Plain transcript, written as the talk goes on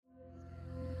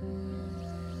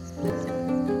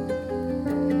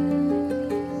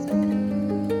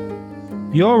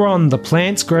You're on the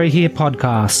Plants Grow Here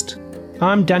podcast.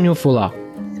 I'm Daniel Fuller.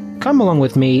 Come along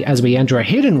with me as we enter a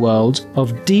hidden world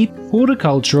of deep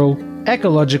horticultural,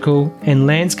 ecological, and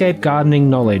landscape gardening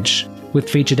knowledge with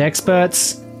featured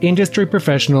experts, industry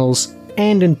professionals,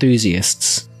 and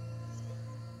enthusiasts.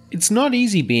 It's not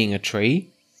easy being a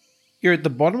tree. You're at the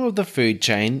bottom of the food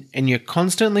chain and you're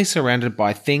constantly surrounded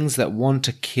by things that want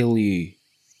to kill you.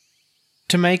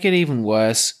 To make it even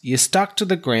worse, you're stuck to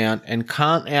the ground and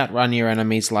can't outrun your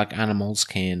enemies like animals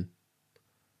can.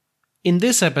 In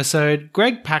this episode,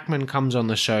 Greg Packman comes on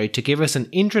the show to give us an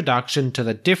introduction to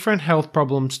the different health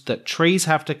problems that trees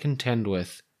have to contend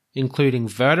with, including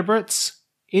vertebrates,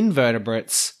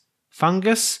 invertebrates,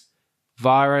 fungus,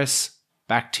 virus,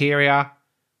 bacteria,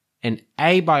 and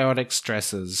abiotic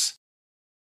stresses.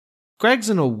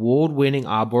 Greg's an award-winning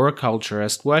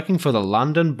arboriculturist working for the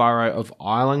London Borough of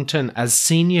Islington as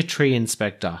Senior Tree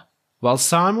Inspector, while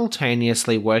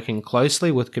simultaneously working closely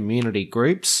with community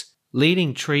groups,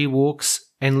 leading tree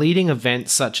walks, and leading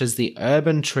events such as the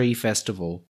Urban Tree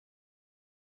Festival.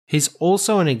 He's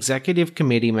also an executive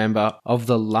committee member of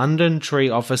the London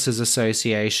Tree Officers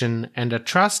Association and a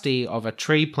trustee of a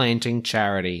tree planting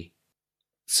charity.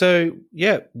 So,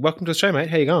 welcome to the show, mate.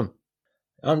 How you going?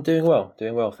 I'm doing well,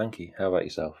 thank you. How about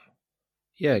yourself?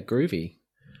 Yeah, groovy.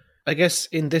 I guess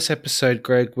in this episode,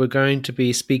 Greg, we're going to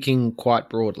be speaking quite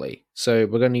broadly. So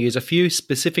we're going to use a few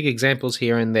specific examples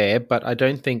here and there, but I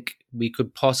don't think we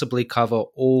could possibly cover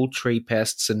all tree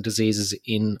pests and diseases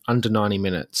in under 90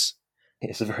 minutes.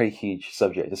 It's a very huge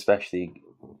subject, especially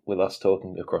with us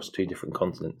talking across two different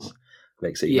continents.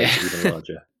 Makes it even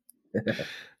larger.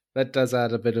 That does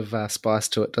add a bit of spice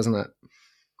to it, doesn't it?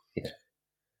 Yeah.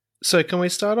 So can we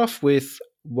start off with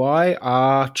why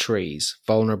are trees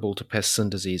vulnerable to pests and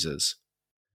diseases?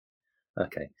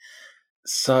 Okay.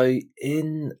 So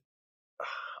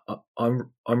I'm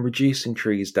reducing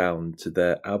trees down to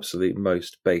their absolute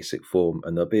most basic form,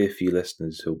 and there'll be a few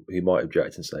listeners who might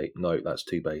object and say, no, that's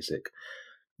too basic.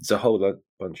 There's a whole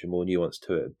bunch of more nuance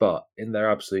to it, but in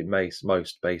their absolute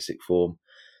most basic form,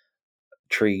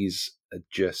 trees are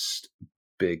just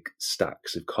big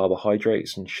stacks of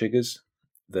carbohydrates and sugars.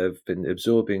 They've been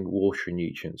absorbing water and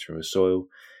nutrients from the soil,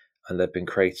 and they've been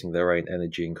creating their own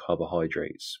energy and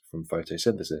carbohydrates from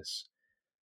photosynthesis.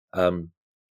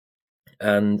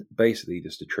 And basically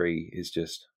just a tree is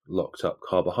just locked up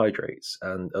carbohydrates.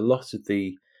 And a lot of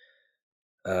the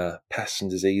pests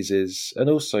and diseases, and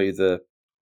also the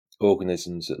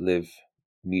organisms that live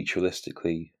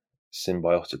mutualistically,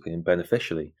 symbiotically and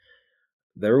beneficially,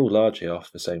 they're all largely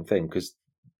after the same thing, because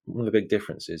one of the big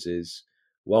differences is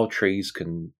while trees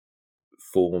can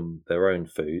form their own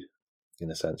food,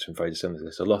 in a sense, from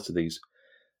photosynthesis, a lot of these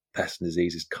pests and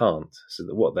diseases can't. So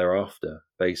that what they're after,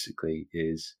 basically,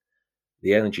 is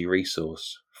the energy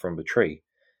resource from the tree.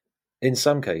 In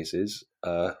some cases,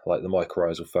 like the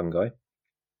mycorrhizal fungi,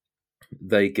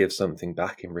 they give something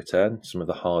back in return, some of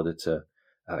the harder to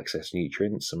access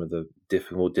nutrients, some of the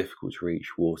more difficult to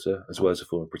reach water, as well as a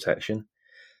form of protection.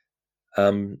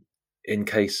 In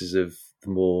cases of the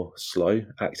more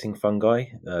slow-acting fungi,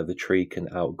 the tree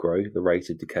can outgrow the rate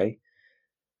of decay.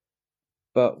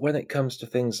 But when it comes to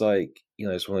things like,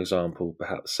 as one example,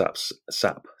 perhaps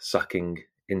sap-sucking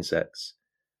insects,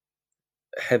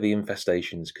 heavy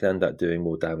infestations can end up doing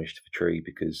more damage to the tree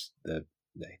because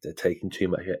they're taking too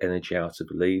much energy out of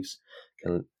the leaves. It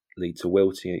can lead to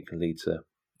wilting. It can lead to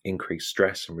increased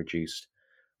stress and reduced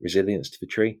resilience to the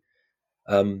tree.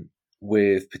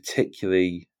 With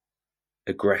particularly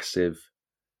aggressive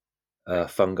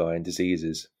fungi and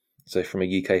diseases. So from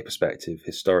a UK perspective,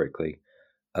 historically,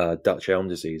 Dutch elm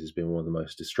disease has been one of the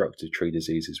most destructive tree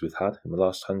diseases we've had in the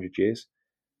last 100 years.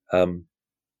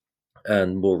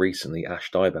 And more recently, ash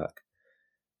dieback.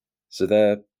 So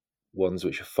they're ones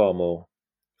which are far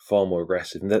more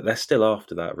aggressive, and they're still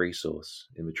after that resource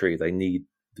in the tree. They need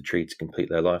the tree to complete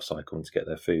their life cycle and to get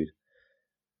their food,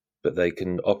 but they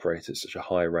can operate at such a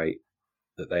high rate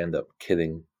that they end up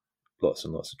killing lots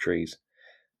and lots of trees.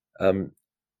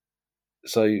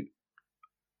 So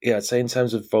I'd say in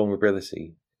terms of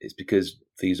vulnerability, it's because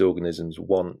these organisms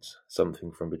want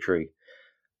something from the tree.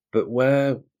 But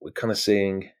where we're kind of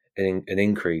seeing an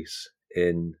increase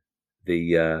in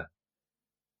the, I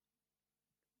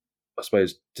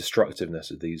suppose, destructiveness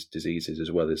of these diseases,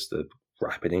 as well as the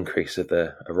rapid increase of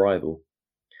their arrival,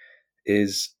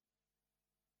 is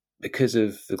because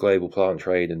of the global plant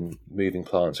trade and moving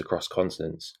plants across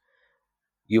continents.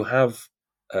 You have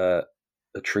a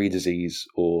tree disease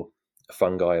or a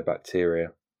fungi, a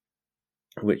bacteria,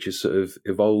 which has sort of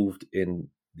evolved in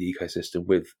the ecosystem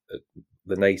with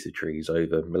the native trees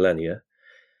over millennia,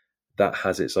 that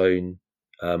has its own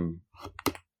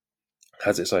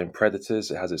has its own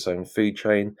predators, it has its own food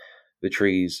chain. The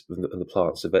trees and the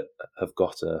plants of it have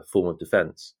got a form of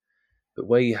defense. But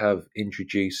where you have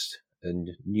introduced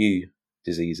and new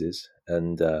diseases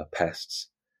and pests,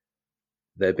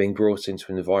 they're being brought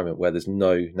into an environment where there's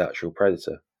no natural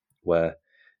predator, where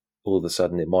all of a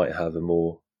sudden it might have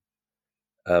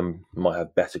might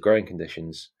have better growing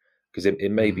conditions, because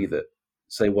it may be that,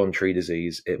 say, one tree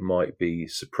disease, it might be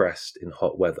suppressed in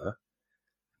hot weather.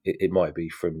 It might be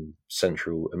from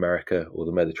Central America or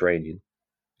the Mediterranean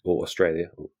or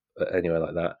Australia or anywhere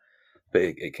like that. But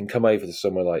it can come over to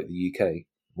somewhere like the UK,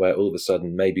 where all of a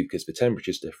sudden, maybe because the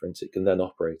temperature's different, it can then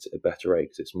operate at a better rate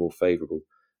because it's more favourable.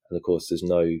 And of course, there's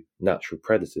no natural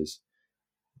predators.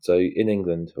 So in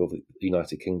England or the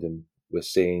United Kingdom, we're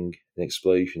seeing an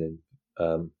explosion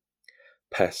in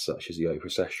pests such as the Ochre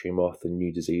Cestri moth and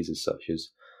new diseases such as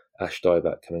ash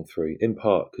dieback coming through, in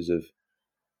part because of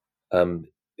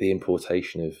the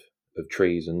importation of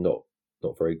trees and not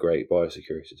very great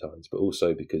biosecurity times, but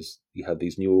also because you have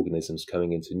these new organisms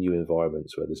coming into new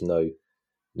environments where there's no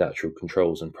natural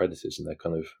controls and predators, and they're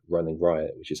kind of running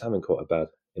riot, which is having quite a bad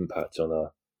impact on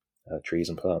our trees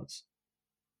and plants.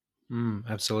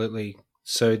 Absolutely.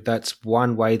 So that's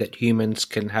one way that humans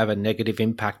can have a negative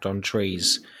impact on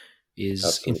trees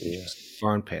is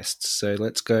foreign pests. So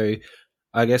let's go.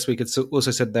 I guess we could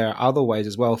also say there are other ways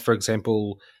as well. For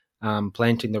example,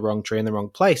 planting the wrong tree in the wrong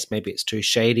place. Maybe it's too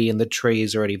shady and the tree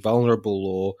is already vulnerable,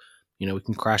 or we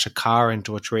can crash a car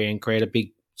into a tree and create a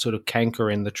big sort of canker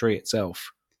in the tree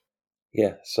itself.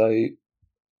 Yeah. So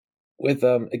with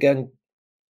again,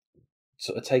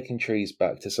 sort of taking trees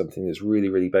back to something that's really,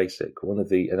 really basic. One of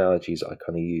the analogies I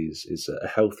kind of use is that a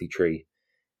healthy tree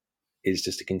is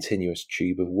just a continuous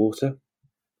tube of water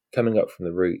coming up from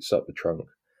the roots, up the trunk,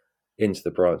 into the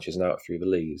branches and out through the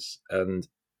leaves. And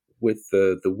with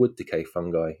the wood decay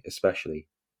fungi especially,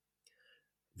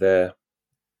 their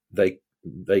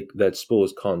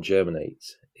spores can't germinate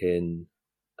in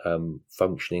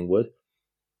functioning wood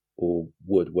or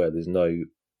wood where there's no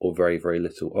or very, very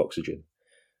little oxygen.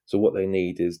 So what they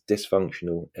need is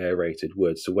dysfunctional aerated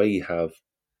wood. So where you have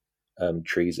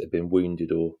trees that have been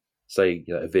wounded, or say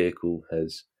a vehicle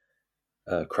has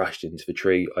crashed into the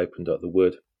tree, opened up the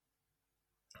wood,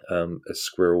 a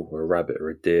squirrel or a rabbit or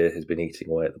a deer has been eating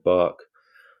away at the bark,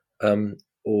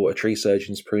 or a tree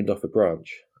surgeon's pruned off a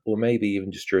branch, or maybe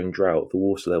even just during drought, the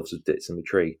water levels have dipped in the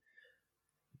tree.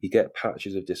 You get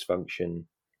patches of dysfunction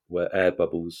where air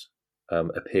bubbles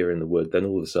appear in the wood. Then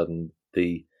all of a sudden,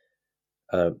 the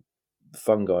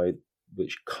fungi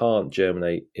which can't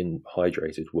germinate in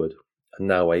hydrated wood are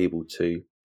now able to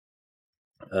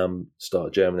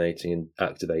start germinating and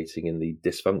activating in the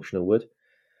dysfunctional wood,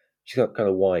 which is kind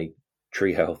of why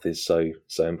tree health is so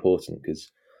important,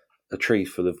 because a tree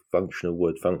full of functional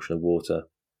wood, functional water,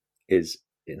 is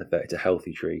in effect a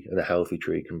healthy tree, and a healthy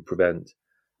tree can prevent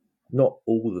not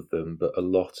all of them, but a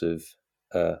lot of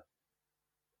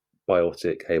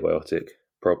biotic, abiotic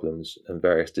problems and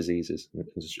various diseases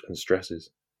and stresses.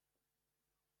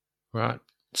 Right.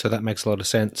 So that makes a lot of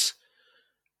sense.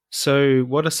 So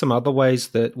what are some other ways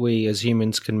that we as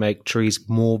humans can make trees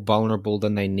more vulnerable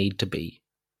than they need to be?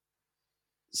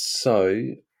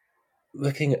 So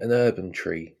looking at an urban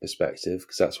tree perspective,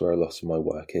 because that's where a lot of my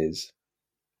work is,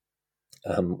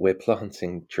 we're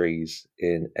planting trees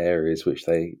in areas which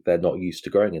they're not used to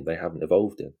growing in, they haven't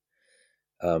evolved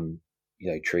in.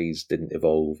 Trees didn't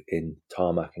evolve in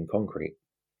tarmac and concrete.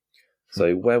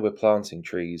 So where we're planting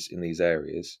trees in these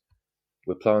areas,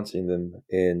 we're planting them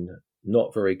in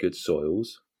not very good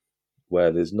soils,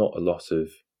 where there's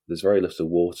very little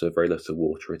water, very little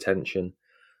water retention,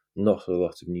 not a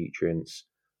lot of nutrients,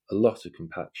 a lot of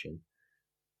compaction,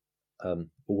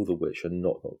 all of which are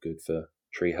not good for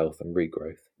tree health and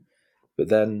regrowth. But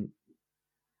then,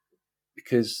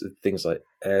 because of things like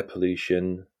air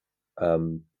pollution,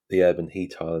 the urban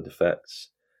heat island effects,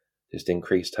 just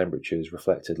increased temperatures,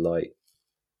 reflected light,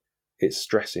 it's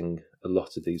stressing a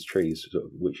lot of these trees,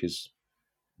 which is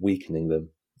weakening them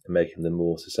and making them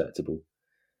more susceptible.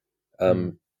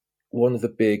 One of the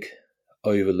big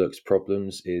overlooked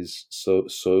problems is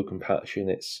soil compaction.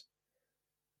 It's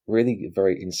really a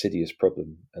very insidious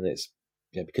problem, and it's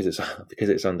because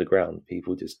it's underground.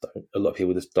 A lot of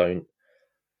people just don't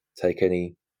take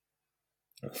any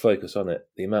focus on it.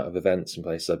 The amount of events and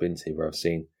places I've been to where I've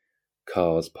seen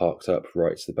cars parked up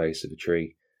right to the base of a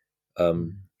tree,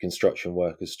 construction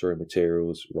workers storing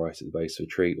materials right at the base of a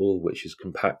tree, all of which is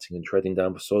compacting and treading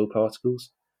down soil particles,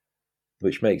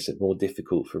 which makes it more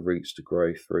difficult for roots to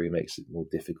grow through, makes it more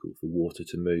difficult for water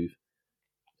to move.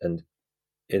 And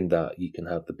in that, you can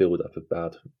have the build-up of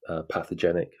bad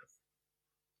pathogenic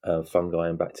fungi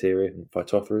and bacteria and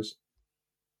phytophthora,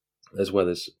 as well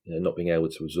as not being able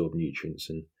to absorb nutrients,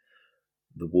 and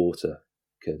the water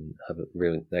can have a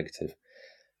really negative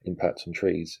impact on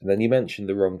trees. And then you mentioned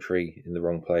the wrong tree in the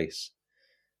wrong place.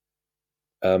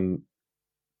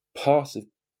 Part of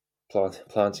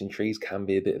planting trees can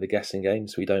be a bit of a guessing game,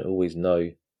 so we don't always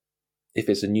know if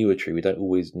it's a newer tree. We don't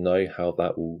always know how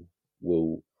that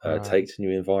will take to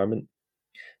new environment.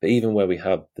 But even where we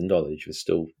have the knowledge, there's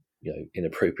still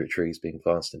inappropriate trees being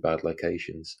planted in bad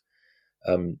locations.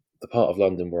 The part of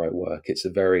London where I work, it's a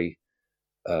very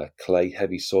clay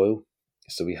heavy soil,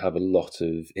 so we have a lot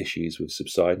of issues with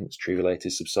subsidence, tree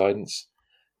related subsidence,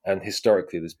 and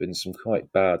historically there's been some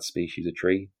quite bad species of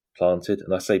tree planted,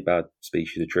 and I say bad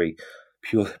species of tree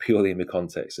purely in the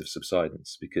context of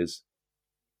subsidence, because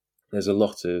there's a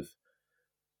lot of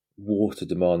water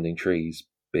demanding trees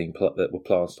that were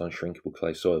planted on shrinkable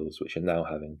clay soils, which are now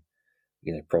having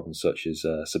problems such as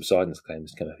subsidence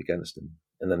claims come up against them.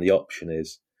 And then the option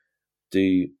is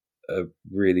do a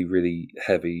really, really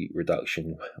heavy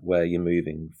reduction where you're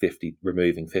removing 50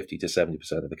 to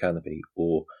 70% of the canopy,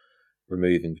 or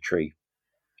removing the tree.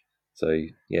 So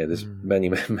there's many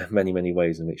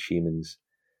ways in which humans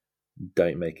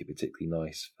don't make it particularly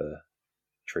nice for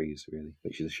trees, really,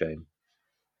 which is a shame.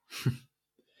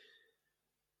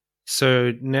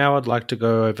 So now I'd like to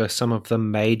go over some of the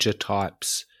major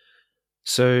types.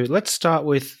 So let's start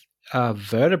with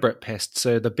vertebrate pests.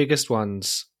 So the biggest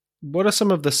ones. What are some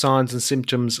of the signs and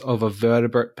symptoms of a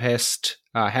vertebrate pest?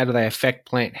 How do they affect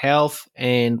plant health?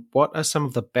 And what are some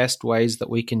of the best ways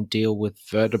that we can deal with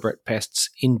vertebrate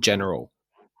pests in general?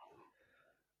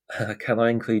 Can I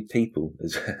include people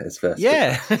as vertebrate?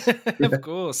 Yeah, of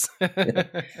course.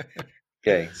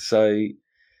 Okay, so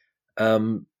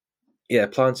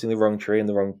planting the wrong tree in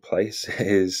the wrong place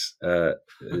is a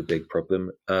big problem.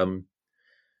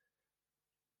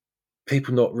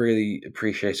 People not really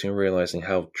appreciating and realizing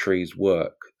how trees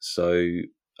work,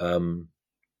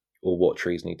 or what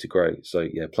trees need to grow. So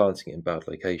planting it in bad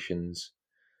locations,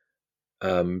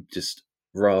 just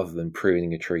rather than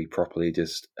pruning a tree properly,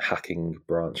 just hacking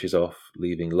branches off,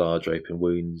 leaving large open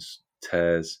wounds,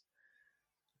 tears.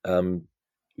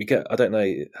 We get, I don't know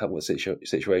what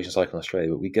situations like in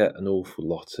Australia, but we get an awful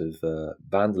lot of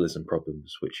vandalism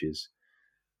problems, which is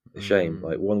a shame.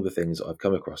 Like, one of the things I've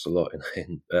come across a lot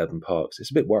in urban parks, it's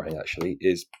a bit worrying actually,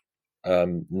 is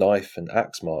knife and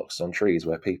axe marks on trees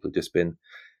where people have just been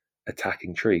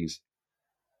attacking trees.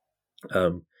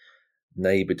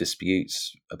 Neighbour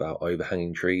disputes about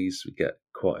overhanging trees. We get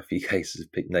quite a few cases of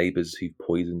neighbours who've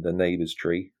poisoned their neighbour's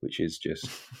tree, which is just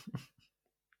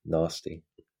nasty.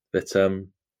 But and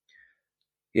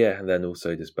then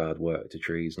also just bad work to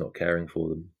trees, not caring for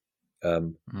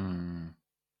them.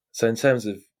 So in terms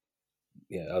of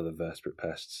other vertebrate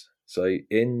pests, so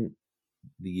in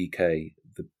the UK,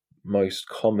 the most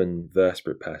common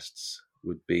vertebrate pests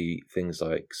would be things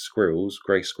like squirrels,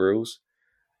 grey squirrels,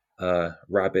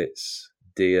 rabbits,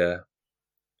 deer,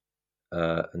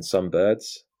 and some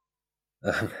birds.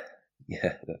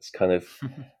 That's kind of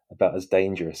about as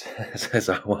dangerous as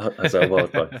our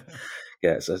wildlife.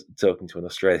 So talking to an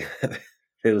Australian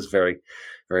feels very,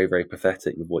 very, very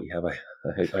pathetic with what you have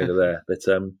over there. But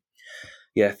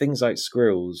things like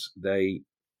squirrels, they're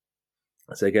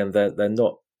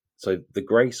not. So the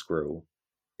grey squirrel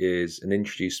is an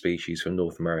introduced species from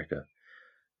North America,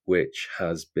 which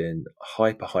has been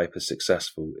hyper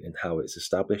successful in how it's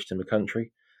established in the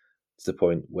country, to the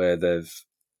point where they've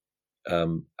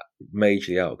majorly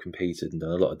outcompeted and done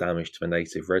a lot of damage to the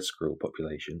native red squirrel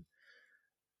population.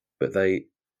 But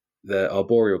they're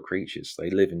arboreal creatures. They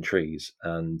live in trees,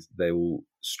 and they will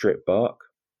strip bark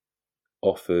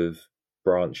off of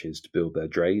branches to build their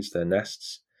drays, their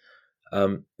nests.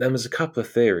 Then there's a couple of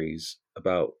theories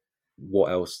about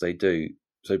what else they do.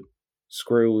 So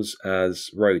squirrels as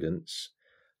rodents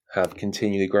have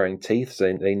continually growing teeth,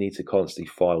 so they need to constantly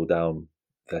file down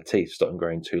their teeth, stop them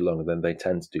growing too long, and then they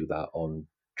tend to do that on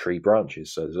tree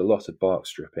branches. So there's a lot of bark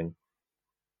stripping,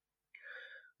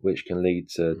 which can lead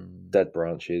to dead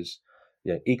branches.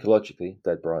 Ecologically,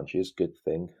 dead branches, good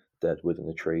thing. Dead wood in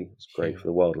the tree, it's great for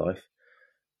the wildlife.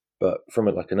 But from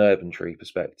an urban tree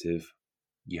perspective,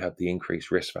 you have the increased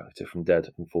risk factor from dead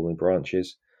and falling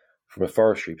branches. From a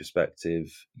forestry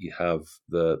perspective, you have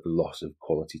the loss of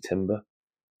quality timber.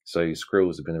 So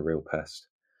squirrels have been a real pest,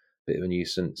 bit of a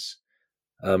nuisance.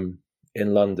 In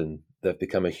London, they've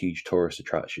become a huge tourist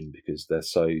attraction because they're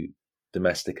so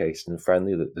domesticated and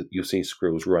friendly that you'll see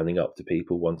squirrels running up to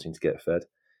people wanting to get fed.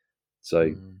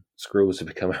 So squirrels have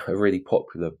become a really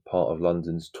popular part of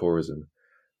London's tourism,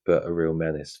 but a real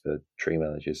menace for tree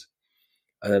managers.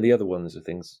 And then the other ones are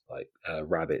things like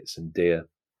rabbits and deer,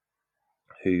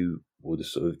 who will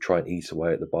just sort of try and eat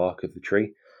away at the bark of the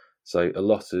tree. So a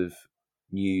lot of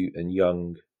new and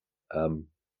young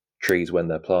trees, when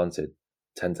they're planted,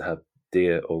 tend to have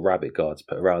deer or rabbit guards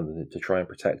put around them to try and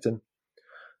protect them.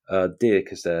 Deer,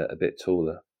 because they're a bit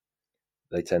taller,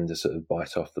 they tend to sort of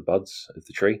bite off the buds of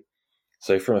the tree.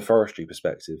 So from a forestry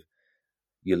perspective,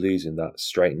 you're losing that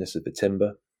straightness of the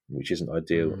timber, which isn't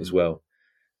ideal as well.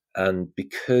 And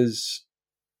because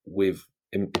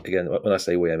again, when I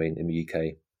say we, I mean in the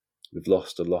UK, we've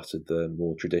lost a lot of the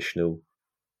more traditional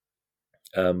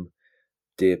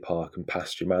deer park and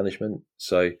pasture management.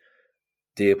 So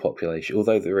deer population,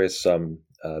 although there is some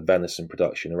venison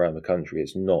production around the country,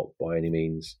 it's not by any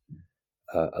means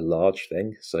a large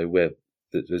thing. So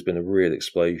there's been a real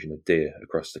explosion of deer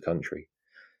across the country,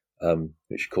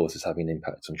 which of course is having an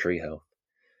impact on tree health.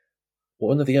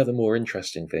 One of the other more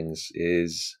interesting things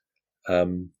is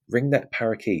ringneck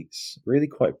parakeets, really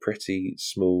quite pretty,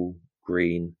 small,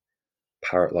 green,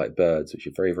 parrot-like birds, which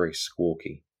are very, very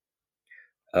squawky.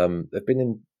 They've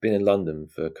been in London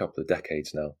for a couple of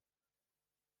decades now.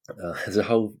 There's a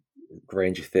whole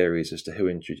range of theories as to who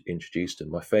introduced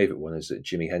them. My favourite one is that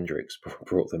Jimi Hendrix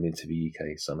brought them into the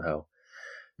UK somehow.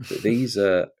 But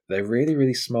they're really,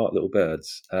 really smart little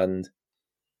birds, and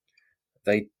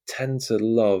they tend to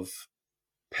love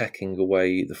pecking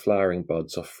away the flowering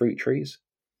buds off fruit trees,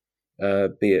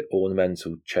 be it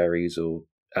ornamental cherries or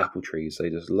apple trees. They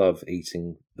just love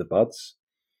eating the buds,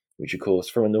 which of course,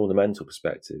 from an ornamental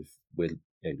perspective, we're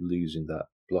losing that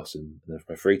blossom, and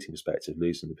from a fruiting perspective,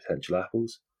 losing the potential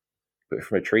apples. But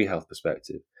from a tree health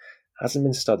perspective, hasn't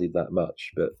been studied that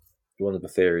much, but one of the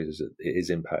theories is that it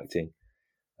is impacting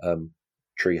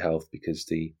tree health, because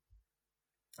the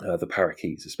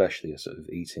parakeets especially are sort of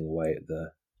eating away at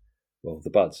the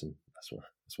buds, and that's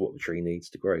what the tree needs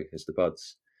to grow, is the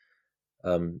buds.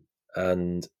 And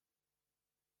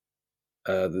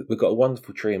we've got a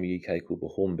wonderful tree in the UK called the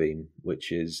hornbeam,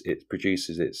 it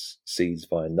produces its seeds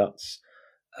via nuts,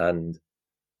 and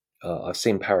I've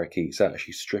seen parakeets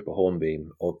actually strip a hornbeam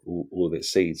of all of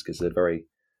its seeds because they're very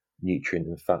nutrient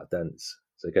and fat dense.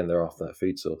 So again, they're after that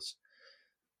food source.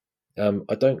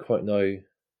 I don't quite know.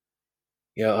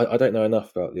 Yeah, I don't know enough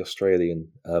about the Australian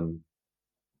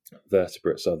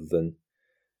vertebrates other than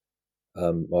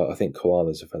I think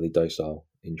koalas are fairly docile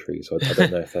in trees. So I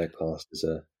don't know if they're classed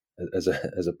as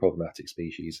a problematic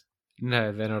species.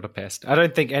 No, they're not a pest. I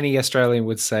don't think any Australian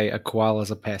would say a koala's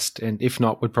a pest, and if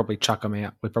not, we'd probably chuck them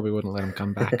out. We probably wouldn't let them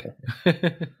come back.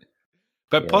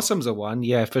 But possums are one,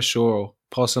 yeah, for sure.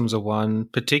 Possums are one,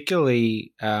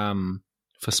 particularly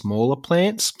for smaller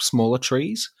plants, smaller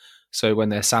trees. So when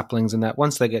they're saplings and that,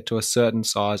 once they get to a certain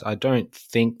size, I don't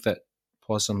think that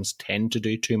possums tend to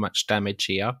do too much damage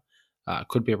here.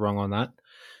 Could be wrong on that.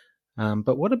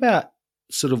 But what about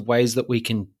sort of ways that we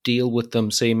can deal with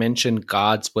them? So you mentioned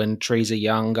guards when trees are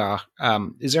younger.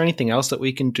 Is there anything else that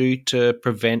we can do to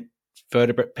prevent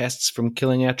vertebrate pests from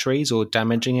killing our trees or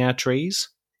damaging our trees?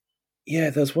 Yeah,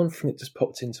 there's one thing that just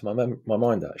popped into my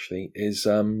mind actually, is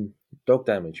dog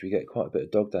damage. We get quite a bit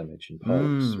of dog damage in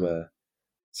parks where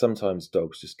sometimes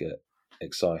dogs just get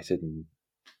excited and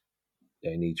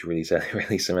need to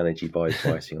release some energy by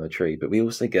biting on a tree. But we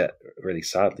also get, really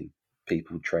sadly,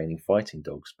 people training fighting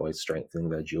dogs by strengthening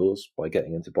their jaws, by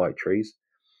getting them to bite trees.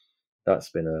 That's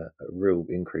been a real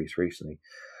increase recently.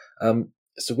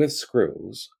 So with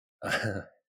squirrels,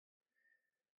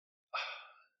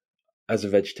 as a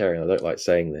vegetarian, I don't like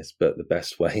saying this, but the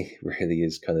best way really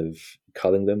is kind of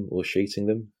culling them or shooting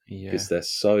them, because they're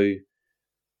so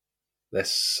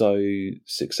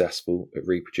successful at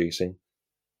reproducing.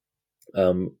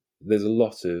 There's a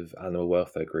lot of animal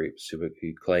welfare groups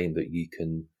who claim that you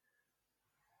can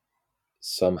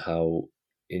somehow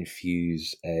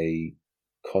infuse a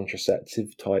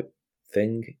contraceptive type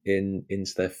thing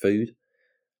into their food,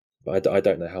 but I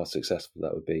don't know how successful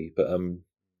that would be.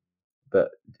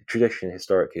 But traditionally,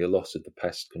 historically, a lot of the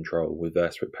pest control with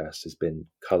vertebrate pests has been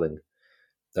culling,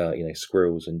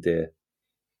 squirrels and deer.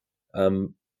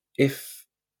 If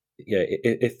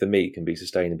the meat can be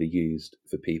sustainably used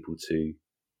for people to,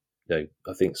 I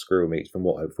think squirrel meat, from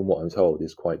what I'm told,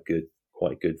 is quite good,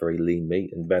 very lean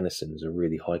meat, and venison is a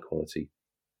really high quality,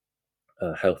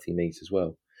 healthy meat as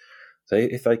well. So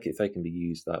if they can be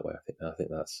used that way, I think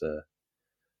that's a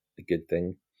good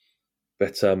thing.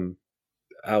 But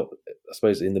I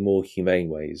suppose in the more humane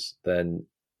ways, then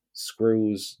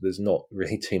squirrels, there's not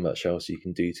really too much else you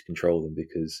can do to control them,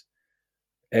 because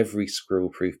every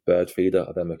squirrel-proof bird feeder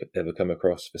I've ever come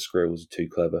across for squirrels are too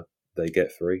clever. They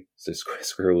get through. So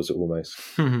squirrels are almost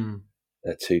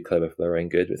they're too clever for their own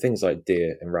good. But things like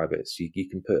deer and rabbits, you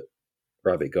can put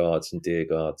rabbit guards and deer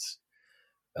guards.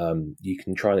 You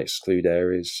can try and exclude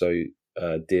areas, so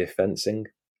deer fencing,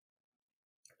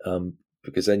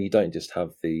 because then you don't just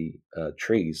have the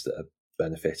trees that are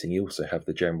benefiting, you also have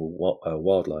the general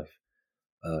wildlife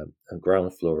and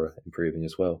ground flora improving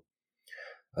as well.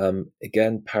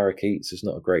 Again, parakeets, there's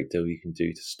not a great deal you can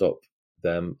do to stop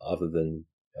them other than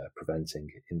preventing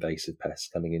invasive pests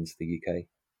coming into the UK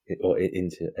or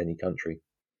into any country,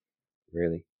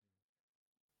 really.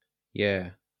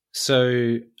 Yeah.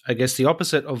 So I guess the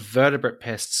opposite of vertebrate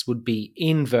pests would be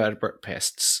invertebrate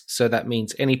pests. So that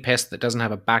means any pest that doesn't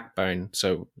have a backbone.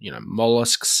 So,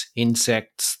 mollusks,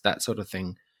 insects, that sort of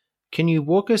thing. Can you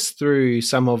walk us through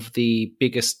some of the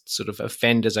biggest sort of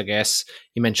offenders, I guess?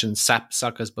 You mentioned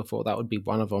sapsuckers before, that would be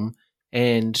one of them.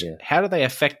 And how do they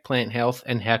affect plant health,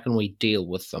 and how can we deal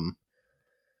with them?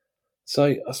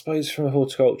 So I suppose from a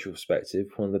horticultural perspective,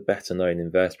 one of the better known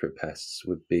invertebrate pests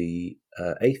would be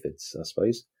aphids, I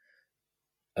suppose.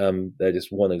 They're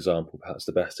just one example, perhaps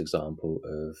the best example,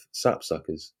 of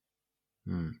sapsuckers.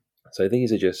 So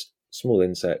these are just small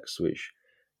insects which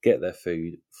get their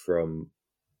food from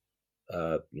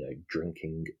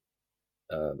drinking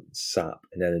sap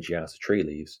and energy out of tree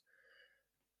leaves.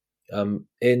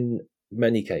 In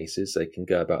many cases, they can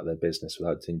go about their business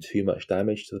without doing too much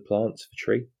damage to the plants of the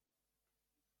tree.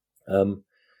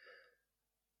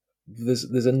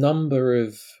 There's a number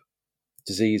of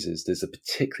diseases. There's a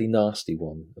particularly nasty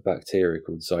one, a bacteria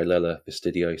called Xylella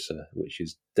fastidiosa, which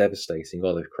is devastating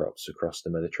olive crops across the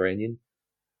Mediterranean.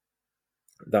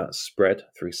 That's spread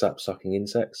through sap-sucking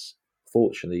insects.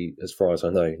 Fortunately, as far as I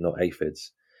know, not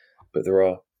aphids, but there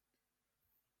are.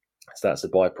 So that's a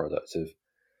byproduct of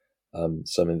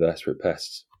some invertebrate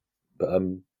pests. But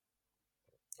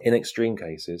in extreme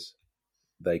cases,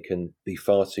 they can be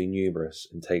far too numerous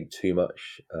and take too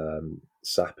much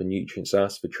sap and nutrients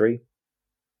out of the tree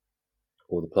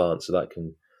or the plant, so that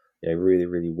can really,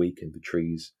 really weaken the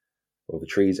trees or the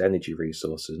tree's energy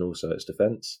resources and also its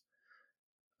defense.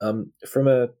 From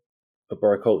a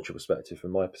bioculture perspective,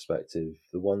 from my perspective,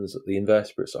 the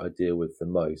invertebrates that I deal with the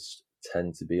most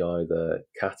tend to be either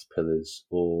caterpillars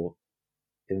or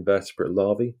invertebrate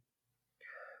larvae.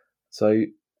 So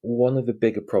one of the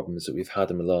bigger problems that we've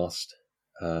had in the last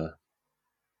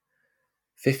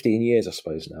 15 years, I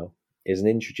suppose now, is an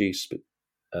introduced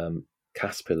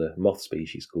caterpillar moth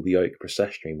species called the oak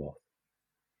processionary moth,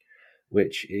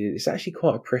 which is actually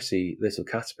quite a pretty little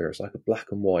caterpillar. It's like a black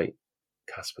and white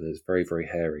caterpillar. It's very, very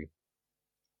hairy.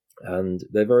 And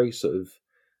they're very sort of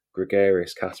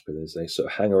gregarious caterpillars. They sort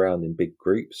of hang around in big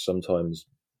groups, sometimes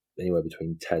anywhere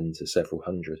between 10 to several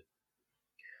hundred.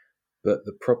 But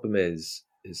the problem is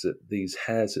that these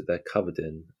hairs that they're covered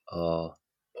in are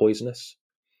poisonous.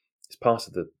 It's part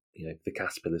of the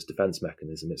caterpillar's defense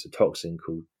mechanism. It's a toxin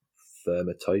called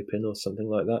thermotopin or something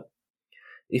like that.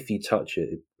 If you touch it,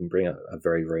 it can bring out a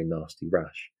very, very nasty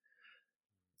rash.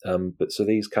 But so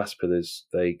these caterpillars,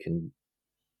 they can,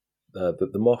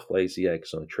 the moth lays the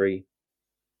eggs on a tree.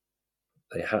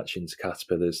 They hatch into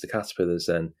caterpillars. The caterpillars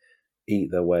then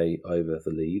eat their way over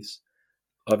the leaves.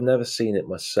 I've never seen it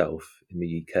myself in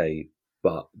the UK,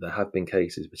 but there have been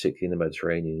cases, particularly in the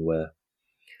Mediterranean, where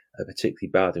a particularly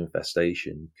bad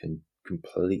infestation can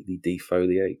completely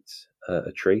defoliate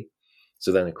a tree.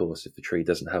 So then, of course, if the tree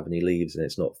doesn't have any leaves and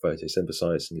it's not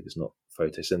photosynthesizing, if it's not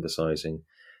photosynthesizing,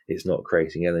 it's not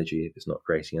creating energy. If it's not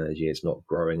creating energy, it's not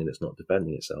growing and it's not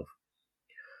defending itself.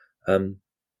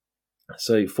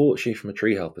 So fortunately, from a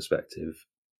tree health perspective,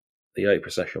 the oak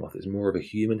processionary moth is more of a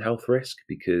human health risk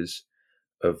because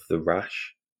of the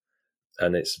rash,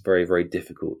 and it's very, very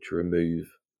difficult to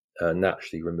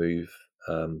naturally remove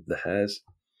the hairs,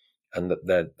 and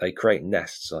that they create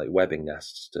nests, like webbing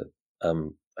nests, to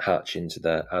hatch into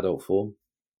their adult form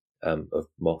of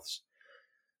moths.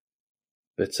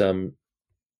 But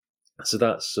so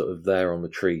that's sort of there on the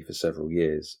tree for several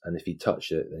years, and if you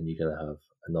touch it, then you're going to have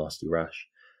a nasty rash.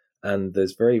 And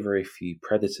there's very, very few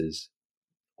predators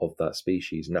of that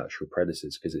species, natural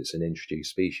predators, because it's an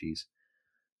introduced species.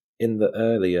 In the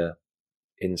earlier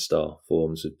instar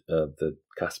forms of the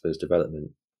caterpillar's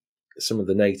development, some of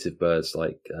the native birds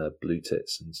like blue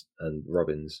tits and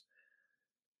robins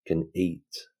can eat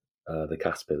the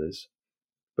caterpillars,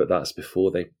 but that's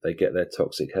before they get their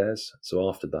toxic hairs. So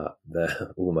after that,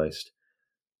 they're almost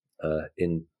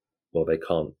they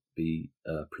can't be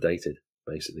predated,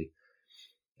 basically.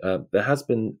 There has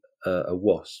been a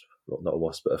wasp, well, not a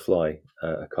wasp, but a fly,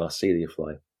 a Carcelia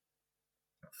fly,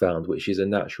 found, which is a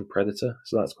natural predator.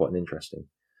 So that's quite an interesting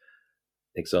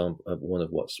example of one of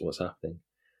what's happening.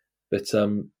 But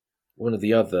one of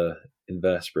the other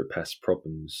invertebrate pest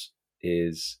problems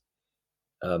is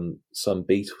some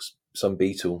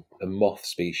beetle and moth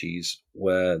species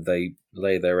where they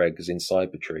lay their eggs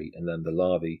inside the tree and then the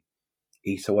larvae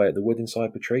eat away at the wood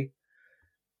inside the tree.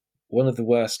 One of the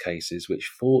worst cases,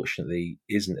 which fortunately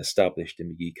isn't established in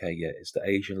the UK yet, is the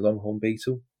Asian longhorn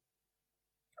beetle,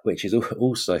 which is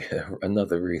also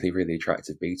another really, really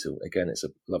attractive beetle. Again, it's a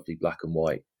lovely black and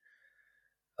white,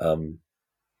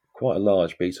 quite a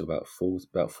large beetle, about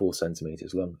 4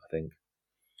 centimeters long, I think.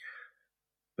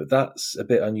 But that's a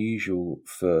bit unusual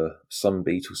for some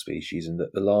beetle species, in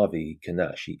that the larvae can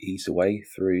actually eat away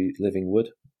through living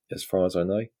wood, as far as I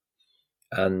know.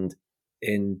 And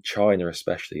in China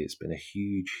especially, it's been a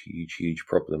huge, huge, huge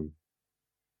problem,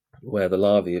 where the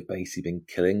larvae have basically been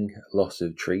killing a lot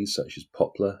of trees such as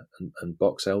poplar and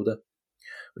box elder,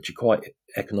 which are quite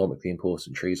economically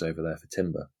important trees over there for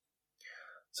timber.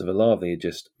 So the larvae are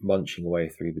just munching away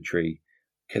through the tree,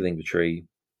 killing the tree.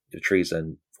 The trees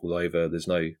then fall over. There's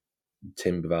no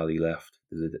timber value left.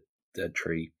 There's a dead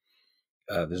tree.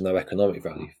 There's no economic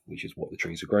value, which is what the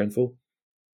trees are grown for.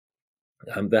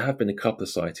 There have been a couple of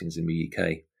sightings in the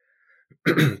UK,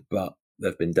 but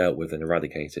they've been dealt with and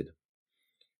eradicated.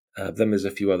 Then there's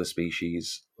a few other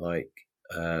species like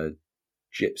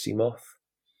gypsy moth,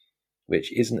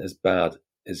 which isn't as bad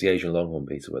as the Asian longhorn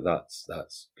beetle, but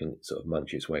that's can sort of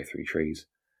munch its way through trees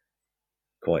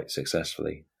quite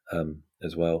successfully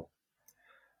as well.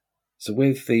 So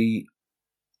with the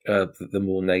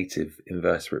more native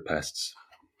invertebrate pests,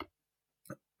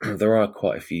 there are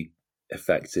quite a few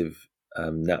effective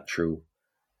natural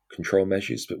control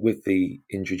measures, but with the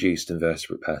introduced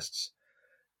invertebrate pests,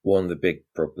 one of the big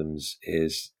problems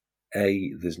is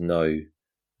there's no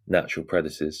natural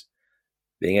predators.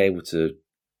 Being able to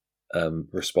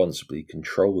responsibly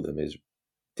control them is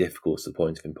difficult to the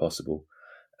point of impossible,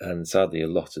 and sadly a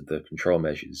lot of the control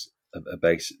measures are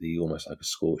basically almost like a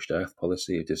scorched earth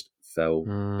policy of just fell,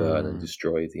 burn and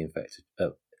destroy the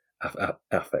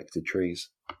affected trees.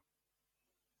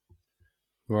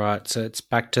 Right, so it's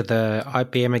back to the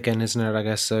IPM again, isn't it, I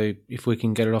guess? So if we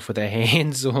can get it off with our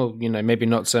hands, or, maybe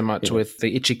not so much with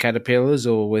the itchy caterpillars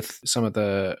or with some of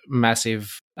the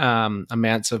massive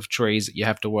amounts of trees that you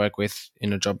have to work with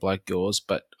in a job like yours.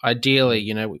 But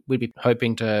ideally, we'd be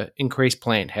hoping to increase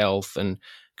plant health and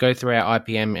go through our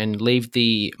IPM and leave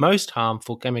the most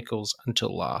harmful chemicals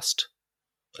until last.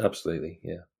 Absolutely,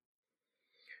 yeah.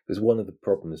 Because one of the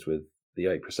problems with the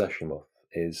oak procession moth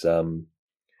is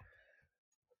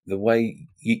the way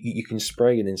you can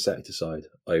spray an insecticide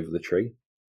over the tree,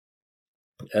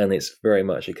 and it's very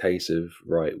much a case of,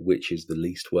 right, which is the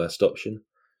least worst option?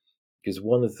 Because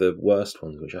one of the worst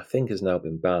ones, which I think has now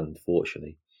been banned,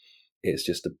 fortunately, it's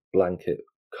just a blanket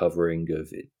covering of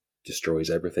it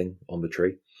destroys everything on the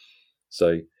tree.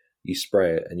 So you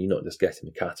spray it and you're not just getting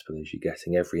the caterpillars, you're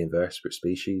getting every invertebrate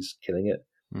species, killing it,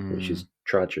 which is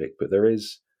tragic. But there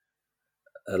is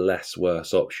a less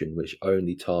worse option which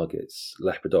only targets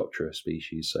Lepidoptera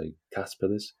species, so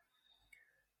caterpillars.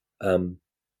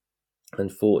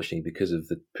 Unfortunately, because of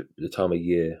the time of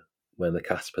year when the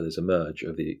caterpillars emerge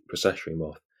of the processionary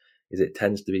moth, it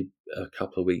tends to be a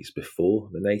couple of weeks before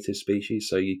the native species,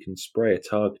 so you can spray a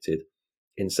targeted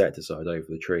insecticide over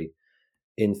the tree.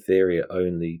 In theory, it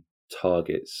only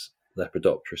targets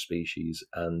Lepidoptera species,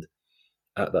 and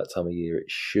at that time of year, it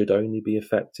should only be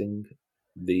affecting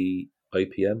the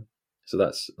OPM. So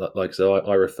that's like, so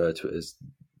I refer to it as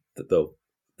the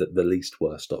least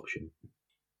worst option,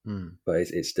 but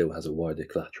it still has a wider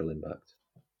collateral impact.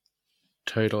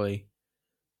 Totally.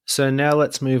 So now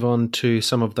let's move on to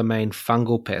some of the main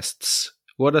fungal pests.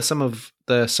 What are some of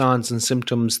the signs and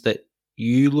symptoms that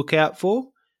you look out for,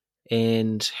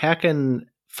 and how can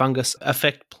fungus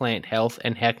affect plant health,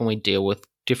 and how can we deal with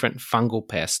different fungal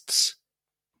pests?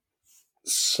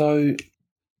 So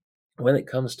when it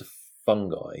comes to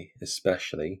fungi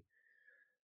especially,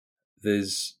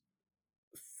 there's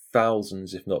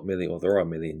thousands, if not millions, or there are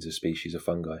millions of species of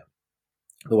fungi.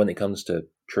 But when it comes to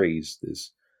trees,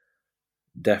 there's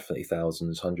definitely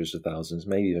thousands, hundreds of thousands,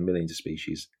 maybe even millions of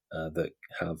species that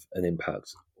have an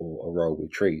impact or a role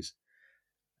with trees.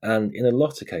 And in a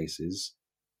lot of cases,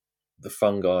 the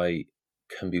fungi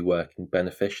can be working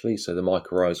beneficially. So the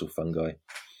mycorrhizal fungi,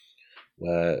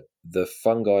 where the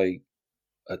fungi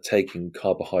are taking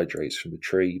carbohydrates from the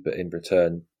tree, but in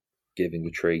return giving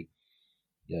the tree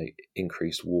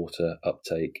increased water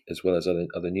uptake as well as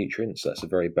other nutrients. That's a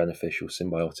very beneficial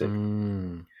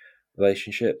symbiotic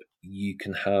relationship. You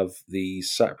can have the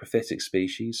saprophytic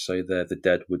species, so they're the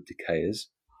dead wood decayers.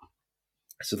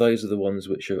 So those are the ones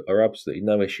which are absolutely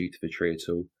no issue to the tree at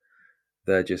all.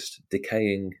 They're just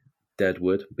decaying dead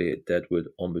wood, be it dead wood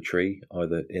on the tree,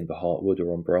 either in the heartwood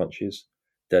or on branches,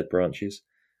 dead branches,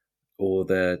 or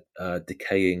they're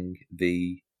decaying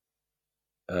the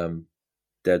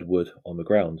dead wood on the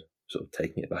ground, sort of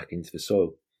taking it back into the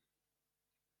soil.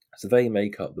 So they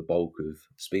make up the bulk of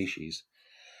species.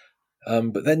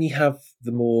 But then you have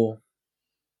the more,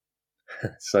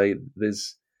 so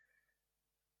there's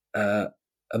a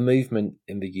movement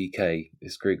in the UK,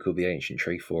 this group called the Ancient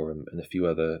Tree Forum, and a few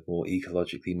other more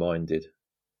ecologically minded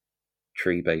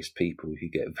tree-based people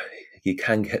you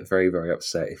can get very, very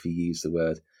upset if you use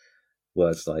the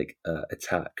words like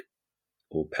attack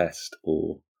or pest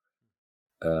or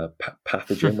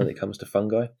pathogen when it comes to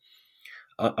fungi.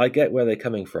 I get where they're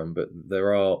coming from, but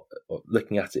there are,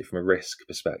 looking at it from a risk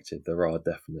perspective, there are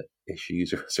definite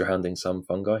issues surrounding some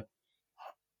fungi.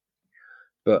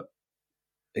 But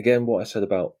again, what I said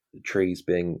about trees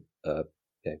being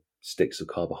sticks of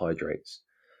carbohydrates,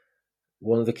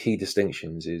 one of the key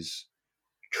distinctions is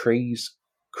trees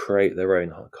create their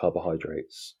own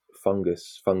carbohydrates. Fungi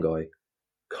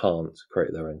can't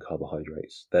create their own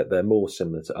carbohydrates. They're more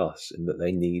similar to us in that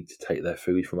they need to take their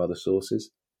food from other sources.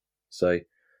 So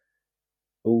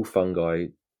all fungi,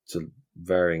 to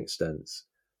varying extents,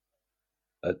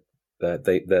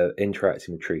 they're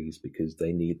interacting with trees because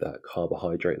they need that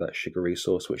carbohydrate, that sugar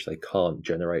resource, which they can't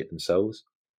generate themselves.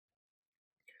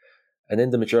 And in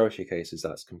the majority of cases,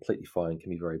 that's completely fine, can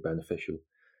be very beneficial.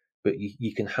 But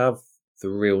you can have the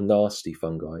real nasty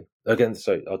fungi. Again,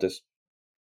 so I'll just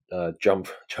jump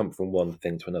from one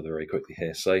thing to another very quickly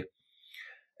here. So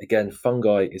again,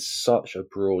 fungi is such a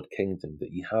broad kingdom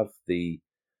that you have the,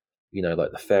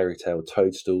 like the fairy tale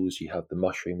toadstools, you have the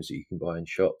mushrooms that you can buy in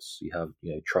shops, you have,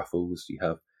 truffles, you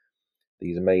have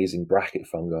these amazing bracket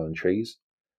fungi on trees.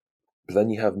 But then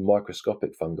you have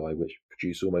microscopic fungi, which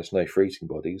produce almost no fruiting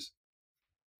bodies.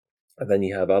 And then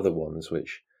you have other ones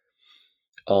which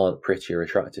aren't pretty or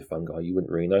attractive fungi. You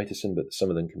wouldn't really notice them, but some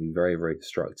of them can be very, very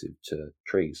destructive to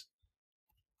trees.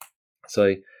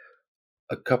 So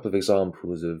a couple of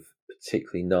examples of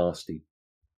particularly nasty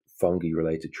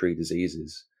fungi-related tree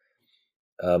diseases.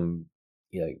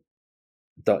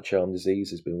 Dutch elm disease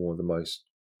has been one of the most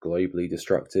globally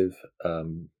destructive.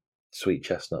 Sweet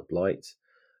chestnut blight.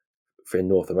 In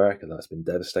North America, that's been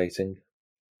devastating.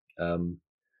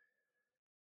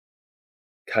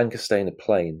 Cankestena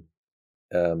plain,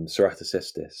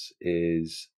 Ceratocystis,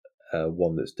 is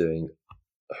one that's doing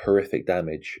horrific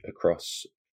damage across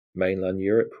mainland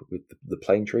Europe with the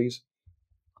plane trees.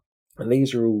 And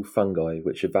these are all fungi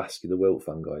which are vascular wilt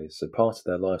fungi. So part of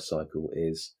their life cycle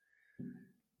is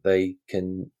they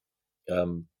can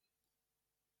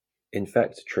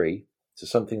infect a tree. So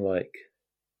something like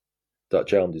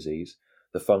Dutch elm disease,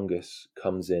 the fungus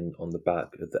comes in on the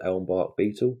back of the elm bark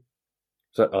beetle.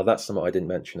 So that's something I didn't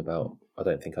mention about. I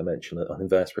don't think I mentioned it on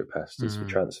invertebrate pests. It's the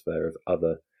transfer of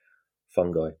other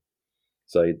fungi.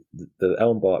 So the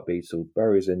elm bark beetle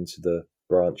burrows into the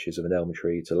branches of an elm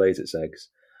tree to lay its eggs,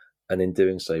 and in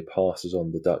doing so passes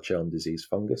on the Dutch elm disease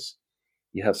fungus.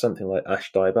 You have something like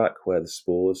ash dieback, where the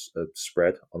spores are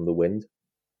spread on the wind.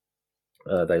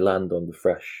 They land on the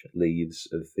fresh leaves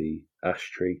of the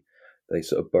ash tree. They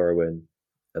sort of burrow in,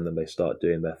 and then they start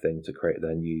doing their thing to create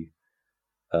their new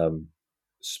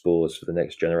spores for the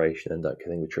next generation, end up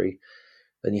killing the tree.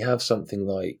 Then you have something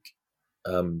like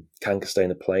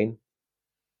Cankestena plain,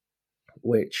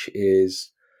 which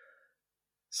is,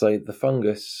 so the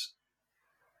fungus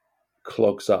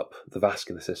clogs up the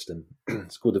vascular system.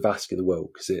 It's called a vascular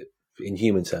wilt because in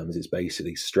human terms, it's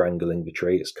basically strangling the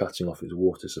tree. It's cutting off its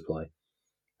water supply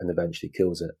and eventually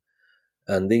kills it.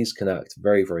 And these can act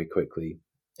very, very quickly,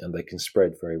 and they can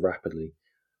spread very rapidly.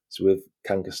 So with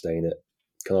Cankestena, it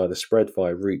can either spread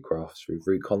via root grafts through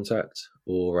root contact,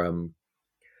 or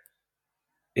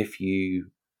if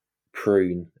you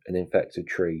prune an infected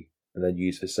tree and then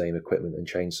use the same equipment and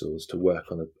chainsaws to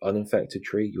work on an uninfected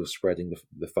tree, you're spreading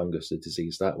the fungus, the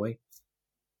disease that way.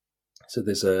 So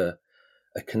there's a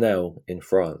canal in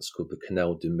France called the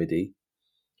Canal du Midi,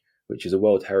 which is a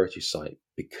World Heritage Site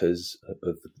because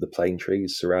of the plane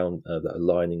trees that are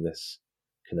lining this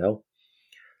canal.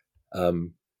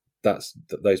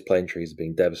 Those plane trees are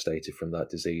being devastated from that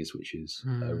disease, which is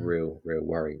a real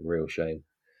worry, real shame.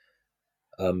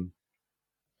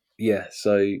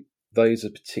 So those are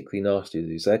particularly nasty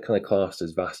diseases. They're kind of classed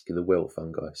as vascular wilt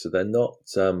fungi, so they're not,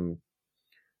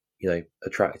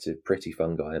 attractive, pretty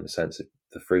fungi in the sense of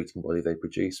the fruiting body they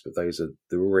produce, but those are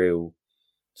the real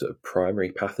sort of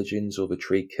primary pathogens or the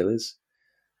tree killers.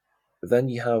 But then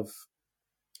you have,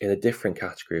 in a different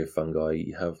category of fungi,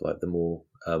 you have like the more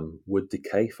wood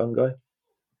decay fungi.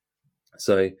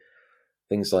 So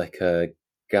things like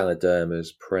Ganodermas,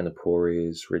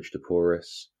 Perenniporés,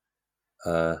 Rigidoporus,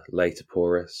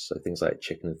 Laetoporus, so things like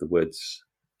chicken of the woods,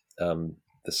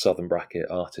 the southern bracket,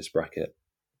 Artist bracket,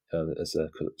 as they're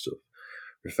sort of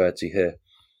referred to here.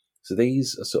 So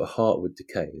these are sort of heartwood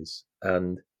decays,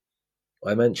 and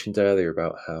I mentioned earlier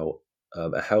about how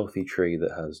a healthy tree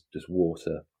that has just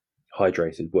water,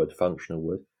 hydrated wood, functional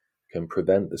wood, can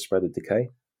prevent the spread of decay.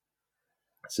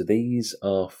 So these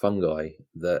are fungi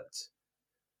that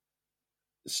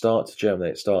start to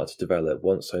germinate, start to develop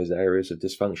once those areas of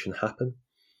dysfunction happen.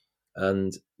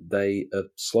 And they are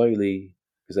slowly,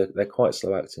 because they're quite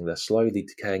slow acting, they're slowly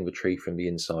decaying the tree from the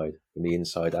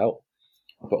inside out.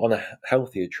 But on a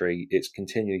healthier tree, it's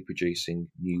continually producing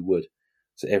new wood.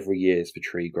 So every year as the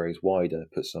tree grows wider,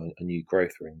 puts on a new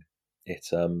growth ring, it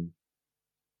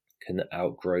can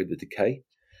outgrow the decay.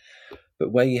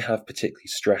 But where you have particularly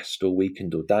stressed or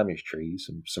weakened or damaged trees,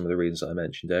 and some of the reasons I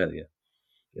mentioned earlier,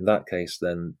 in that case,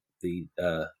 then the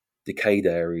decayed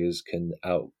areas can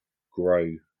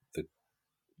outgrow the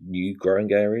new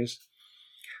growing areas.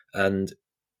 And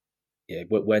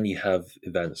when you have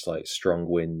events like strong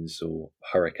winds or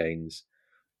hurricanes,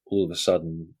 all of a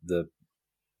sudden the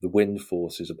wind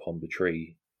forces upon the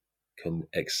tree can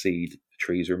exceed the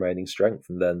tree's remaining strength,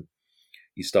 and then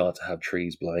you start to have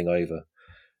trees blowing over,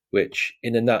 which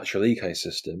in a natural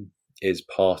ecosystem is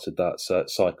part of that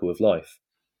cycle of life.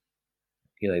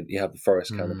 You have the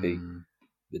forest canopy,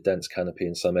 the dense canopy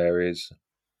in some areas,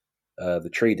 the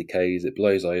tree decays, it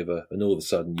blows over, and all of a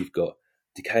sudden you've got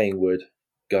decaying wood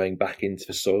going back into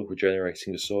the soil,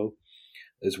 regenerating the soil,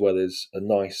 as well as a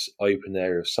nice open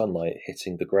area of sunlight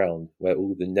hitting the ground where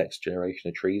all the next generation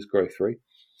of trees grow through.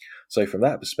 So from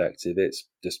that perspective, it's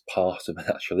just part of a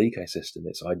natural ecosystem.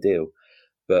 It's ideal.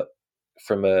 But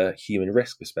from a human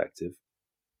risk perspective,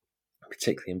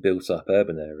 particularly in built-up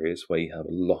urban areas where you have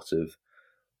a lot of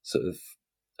sort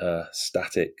of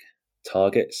static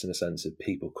targets in the sense of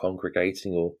people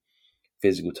congregating, or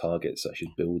physical targets such as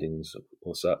buildings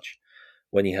or such,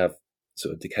 when you have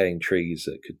sort of decaying trees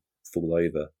that could fall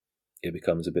over, it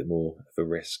becomes a bit more of a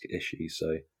risk issue.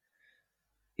 So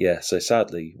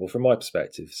sadly, well, from my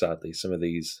perspective, sadly, some of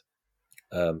these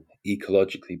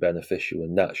ecologically beneficial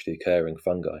and naturally occurring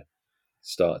fungi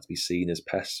start to be seen as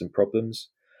pests and problems.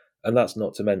 And that's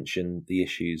not to mention the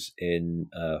issues in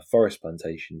forest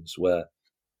plantations where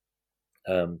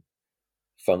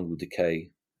fungal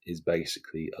decay is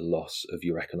basically a loss of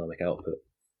your economic output.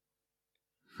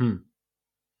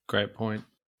 Great point.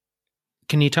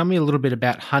 Can you tell me a little bit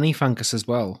about honey fungus as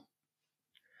well?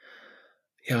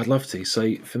 Yeah, I'd love to.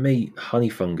 So for me, honey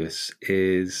fungus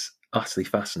is utterly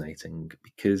fascinating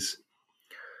because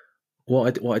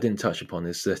what I didn't touch upon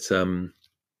is that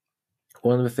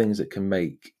one of the things that can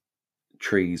make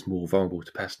trees more vulnerable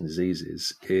to pests and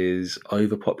diseases is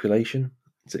overpopulation.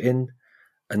 So in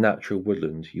a natural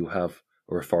woodland,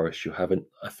 or a forest, you have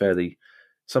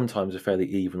sometimes a fairly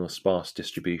even or sparse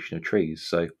distribution of trees.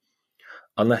 So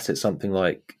unless it's something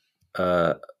like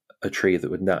a tree that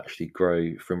would naturally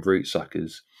grow from root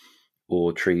suckers,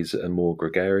 or trees that are more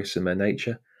gregarious in their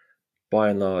nature, by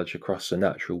and large across a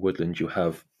natural woodland you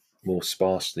have more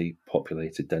sparsely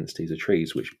populated densities of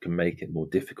trees, which can make it more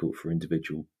difficult for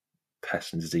individual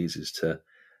pests and diseases to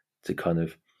kind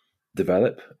of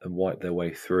develop and wipe their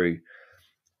way through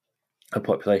a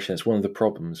population. It's one of the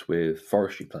problems with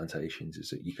forestry plantations, is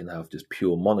that you can have just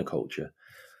pure monoculture.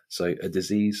 So a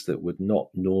disease that would not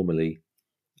normally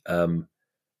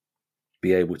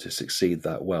be able to succeed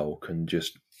that well can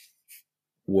just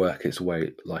work its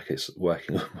way like it's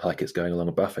going along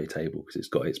a buffet table because it's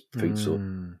got its food source.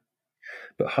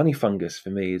 But honey fungus for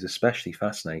me is especially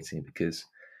fascinating because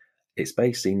it's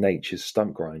basically nature's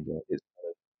stump grinder. It's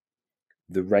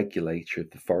the regulator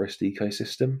of the forest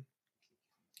ecosystem.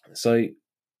 So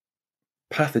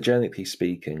pathogenically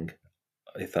speaking,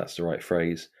 if that's the right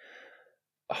phrase,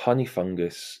 honey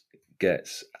fungus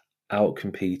gets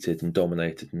outcompeted and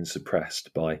dominated and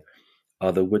suppressed by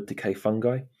other wood decay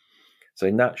fungi. So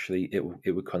naturally,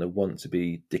 it would kind of want to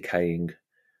be decaying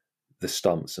the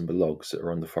stumps and the logs that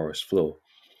are on the forest floor.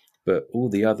 But all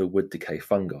the other wood decay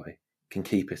fungi can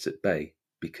keep it at bay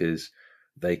because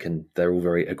they're all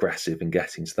very aggressive in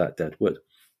getting to that dead wood.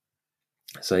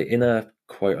 So in a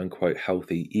quote unquote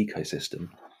healthy ecosystem,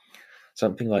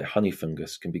 something like honey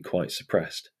fungus can be quite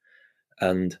suppressed.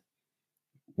 And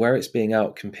where it's being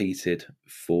outcompeted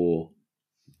for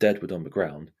deadwood on the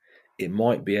ground, it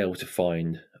might be able to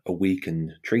find a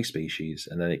weakened tree species,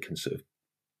 and then it can sort of,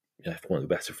 if I want a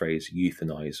better phrase,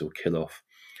 euthanize or kill off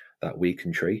that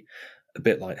weakened tree. A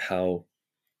bit like how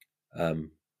a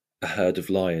herd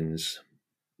of lions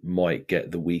might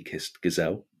get the weakest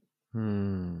gazelle.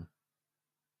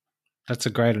 That's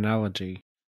a great analogy.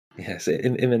 Yes,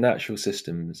 in the natural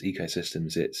systems,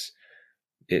 ecosystems,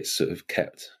 it's sort of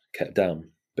kept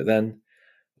down. But then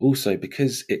also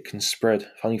because it can spread,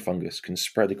 honey fungus can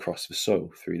spread across the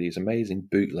soil through these amazing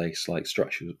bootlace-like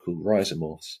structures called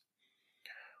rhizomorphs.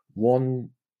 One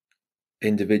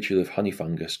individual of honey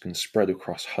fungus can spread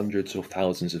across hundreds or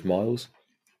thousands of miles.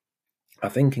 I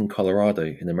think in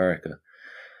Colorado, in America,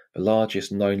 the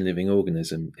largest known living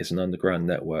organism is an underground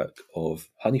network of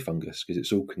honey fungus because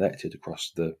it's all connected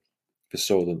across the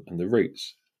soil and the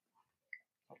roots.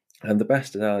 And the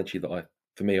best analogy that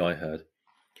I heard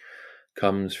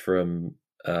comes from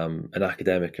an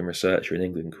academic and researcher in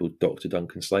England called Dr.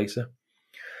 Duncan Slater.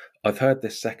 I've heard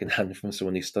this secondhand from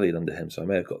someone who studied under him, so I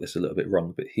may have got this a little bit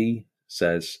wrong, but he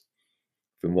says,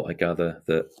 from what I gather,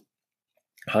 that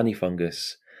honey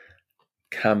fungus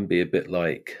can be a bit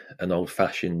like an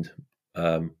old-fashioned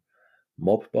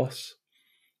mob boss.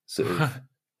 Sort of,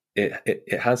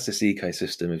 it has this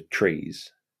ecosystem of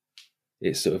trees.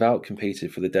 It's sort of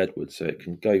outcompeted for the deadwood, so it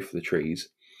can go for the trees,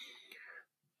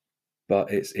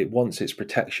 but it wants its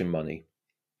protection money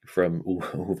from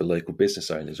all the local business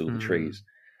owners, all the trees.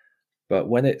 But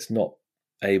when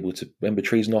the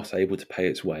tree's not able to pay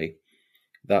its way,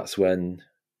 that's when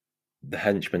the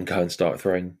henchmen go and start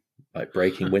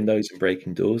breaking windows and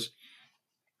breaking doors.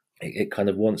 It kind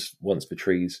of once the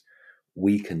tree's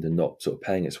weakened and not sort of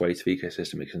paying its way to the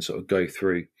ecosystem, it can sort of go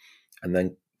through and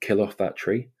then kill off that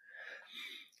tree.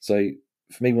 So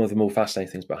for me, one of the more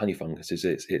fascinating things about honey fungus is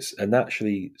it's a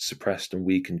naturally suppressed and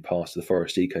weakened part of the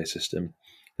forest ecosystem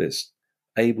that's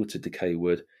able to decay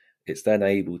wood. It's then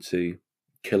able to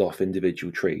kill off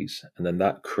individual trees, and then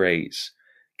that creates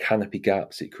canopy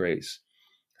gaps. It creates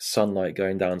sunlight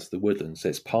going down to the woodland. So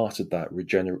it's part of that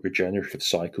regenerative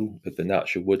cycle of the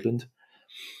natural woodland.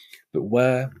 But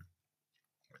where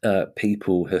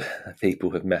people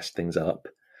have messed things up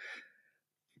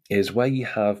is where you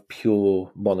have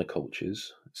pure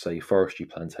monocultures, say forestry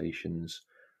plantations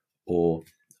or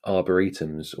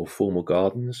arboretums or formal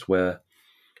gardens, where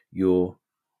you're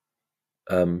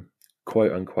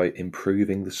quote unquote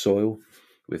improving the soil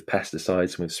with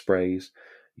pesticides and with sprays.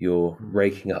 You're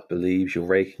raking up the leaves, you're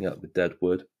raking up the dead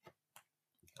wood.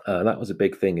 That was a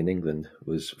big thing in England,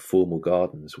 was formal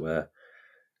gardens where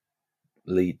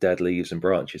dead leaves and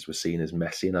branches were seen as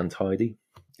messy and untidy.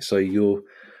 So you're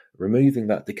removing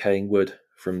that decaying wood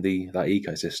from that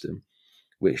ecosystem,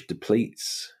 which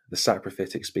depletes the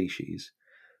saprophytic species,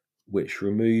 which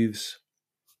removes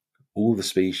all the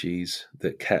species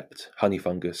that kept honey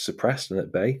fungus suppressed and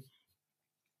at bay.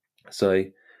 So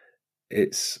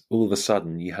it's all of a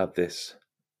sudden you have this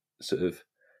sort of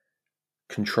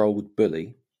controlled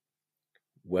bully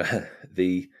where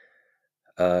the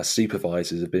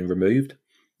supervisors have been removed,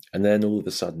 and then all of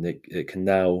a sudden it can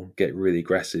now get really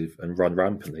aggressive and run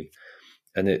rampantly.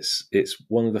 And it's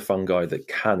one of the fungi that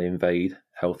can invade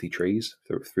healthy trees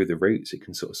through the roots. It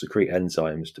can sort of secrete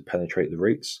enzymes to penetrate the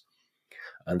roots,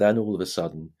 and then all of a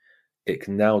sudden it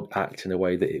can now act in a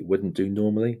way that it wouldn't do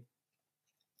normally.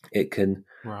 It can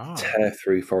tear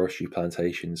through forestry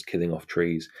plantations, killing off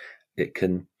trees. It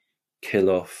can kill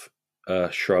off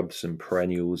shrubs and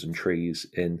perennials and trees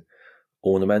in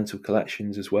ornamental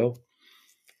collections as well.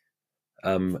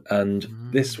 And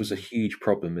this was a huge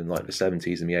problem in like the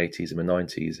 70s and the 80s and the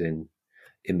 90s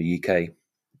in the UK,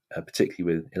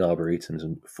 particularly in arboretums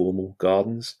and formal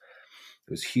gardens.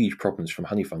 There was huge problems from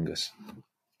honey fungus.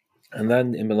 And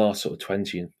then in the last sort of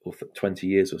 20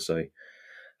 years or so,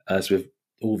 as we've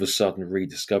all of a sudden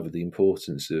rediscovered the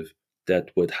importance of dead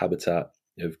wood habitat,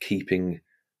 of keeping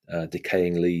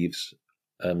decaying leaves,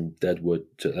 dead wood,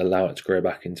 to allow it to grow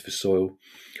back into the soil,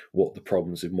 what the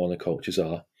problems of monocultures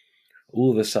are, all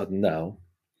of a sudden now,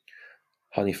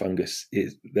 honey fungus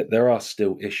is that there are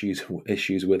still issues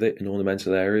with it in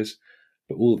ornamental areas,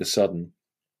 but all of a sudden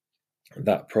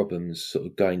that problem's sort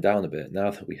of going down a bit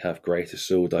now that we have greater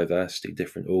soil diversity,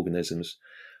 different organisms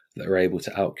that are able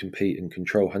to outcompete and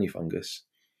control honey fungus.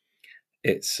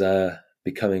 It's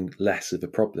becoming less of a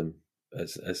problem,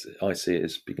 as I see it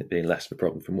as being less of a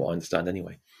problem from what I understand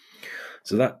anyway.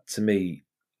 So that, to me,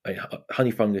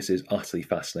 honey fungus is utterly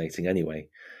fascinating anyway,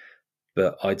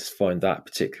 but I just find that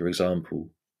particular example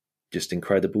just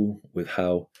incredible, with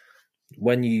how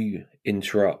when you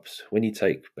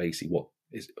take basically what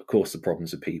is, of course, the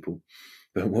problems of people,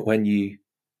 but when you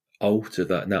alter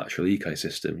that natural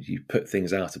ecosystem, you put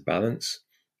things out of balance,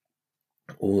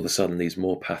 all of a sudden these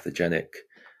more pathogenic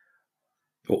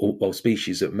or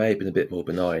species that may have been a bit more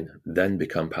benign then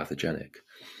become pathogenic.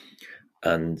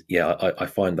 And yeah, I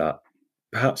find that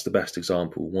perhaps one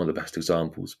of the best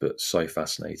examples, but so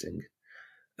fascinating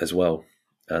as well.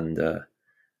 And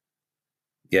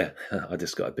Yeah, I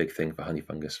just got a big thing for honey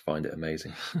fungus. Find it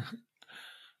amazing.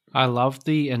 I love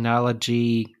the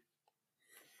analogy.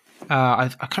 I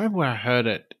can't remember where I heard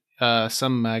it.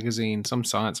 Some magazine, some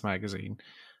science magazine,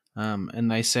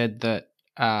 and they said that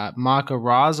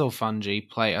mycorrhizal fungi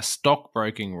play a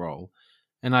stockbroking role,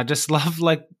 and I just love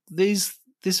like this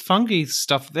fungi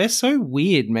stuff. They're so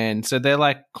weird, man. So they're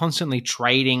like constantly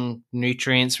trading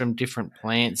nutrients from different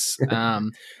plants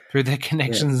through their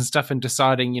connections and stuff, and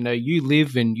deciding, you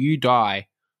live and you die.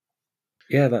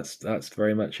 Yeah, that's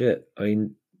very much it. I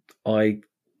mean, I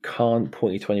can't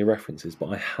point you to any references, but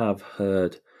I have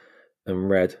heard and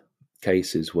read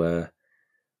cases where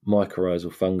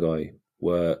mycorrhizal fungi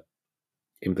were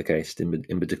implicated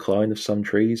in the decline of some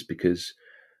trees because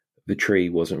the tree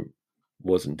wasn't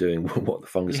doing what the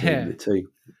fungus needed it to.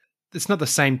 It's not the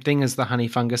same thing as the honey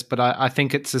fungus, but I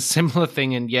think it's a similar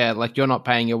thing. And yeah, like you're not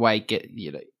paying your way.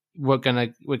 We're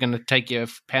gonna take your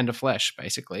pound of flesh,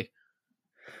 basically.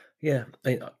 Yeah,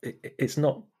 it's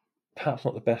not perhaps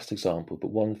not the best example, but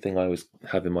one thing I always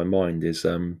have in my mind is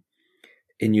in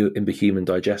the human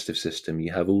digestive system,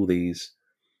 you have all these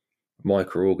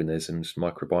microorganisms,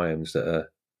 microbiomes that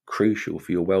are crucial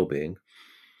for your well-being.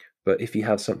 But if you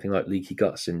have something like leaky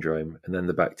gut syndrome, and then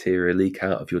the bacteria leak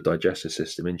out of your digestive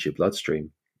system into your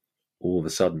bloodstream, all of a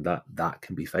sudden that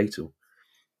can be fatal.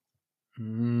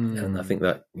 And I think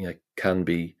that can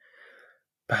be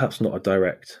perhaps not a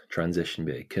direct transition,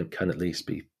 but it can at least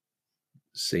be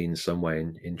seen some way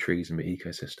in trees and the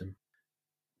ecosystem.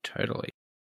 Totally.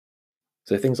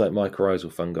 So things like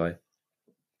mycorrhizal fungi,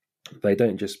 they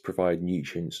don't just provide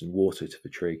nutrients and water to the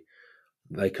tree,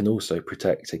 they can also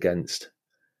protect against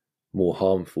more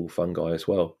harmful fungi as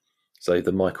well. So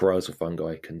the mycorrhizal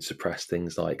fungi can suppress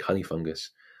things like honey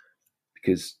fungus,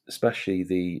 because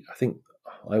especially I think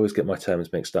I always get my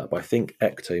terms mixed up, but I think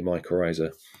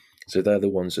ectomycorrhiza, so they're the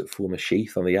ones that form a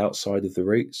sheath on the outside of the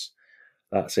roots.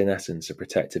 That's in essence a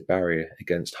protective barrier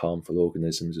against harmful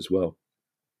organisms as well.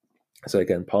 So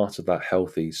again, part of that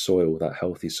healthy soil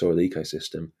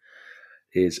ecosystem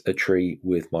is a tree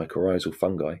with mycorrhizal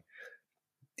fungi,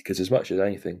 because as much as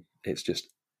anything, it's just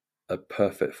a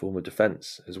perfect form of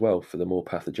defense as well for the more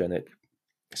pathogenic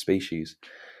species.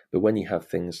 But when you have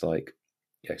things like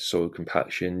soil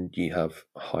compaction, you have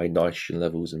high nitrogen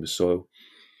levels in the soil,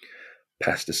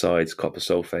 pesticides, copper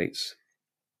sulfates,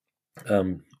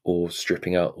 or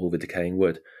stripping out all the decaying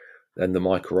wood, then the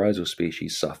mycorrhizal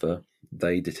species suffer,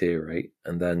 they deteriorate,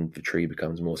 and then the tree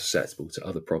becomes more susceptible to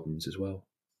other problems as well.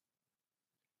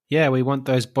 Yeah, we want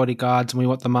those bodyguards and we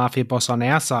want the mafia boss on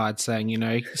our side saying,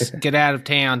 get out of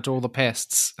town to all the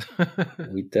pests.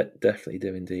 We definitely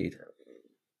do indeed.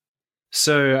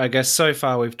 So I guess so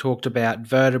far we've talked about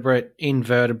vertebrate,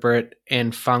 invertebrate,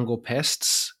 and fungal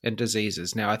pests and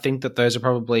diseases. Now, I think that those are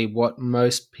probably what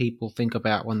most people think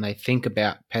about when they think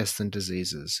about pests and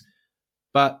diseases.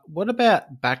 But what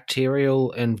about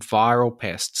bacterial and viral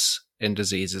pests and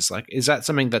diseases? Like, is that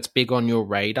something that's big on your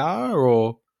radar,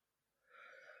 or?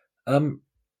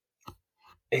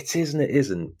 It is and it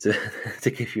isn't, to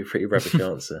give you a pretty rubbish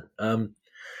answer.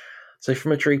 So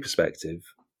from a tree perspective,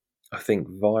 I think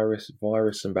virus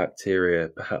and bacteria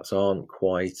perhaps aren't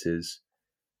quite as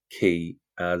key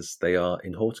as they are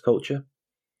in horticulture.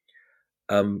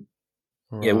 Right.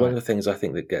 Yeah, one of the things I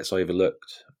think that gets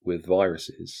overlooked with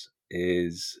viruses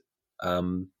is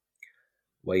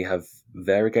where you have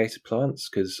variegated plants,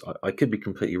 because I could be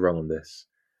completely wrong on this,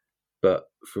 but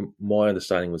from my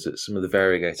understanding was that some of the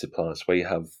variegated plants where you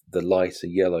have the lighter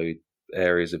yellow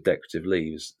areas of decorative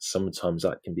leaves, sometimes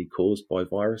that can be caused by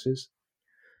viruses.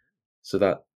 So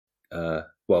that,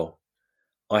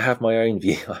 I have my own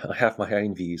view. I have my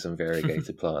own views on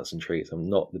variegated plants and trees. I'm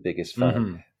not the biggest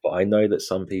fan, but I know that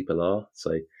some people are.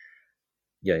 So,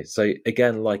 yeah. So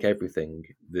again, like everything,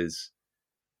 there's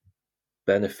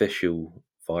beneficial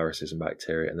viruses and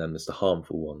bacteria, and then there's the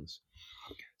harmful ones.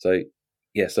 So,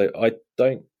 yeah. So I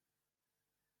don't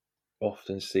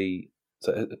often see.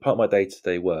 So as part of my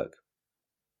day-to-day work,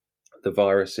 the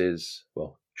viruses,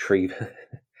 tree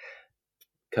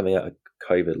coming out of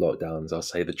COVID lockdowns, I'll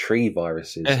say the tree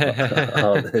viruses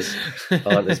aren't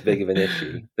as big of an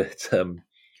issue, but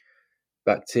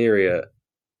bacteria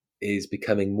is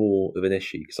becoming more of an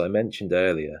issue, because I mentioned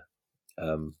earlier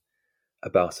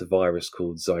about a virus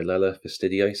called Xylella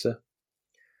fastidiosa.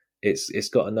 It's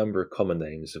got a number of common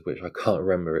names of which I can't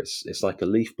remember. It's like a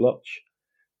leaf blotch,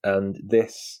 and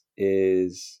this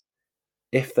is,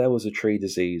 if there was a tree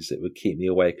disease that would keep me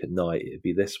awake at night, it'd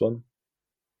be this one.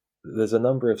 There's a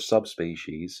number of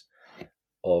subspecies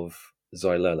of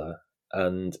Xylella,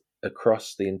 and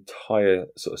across the entire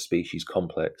sort of species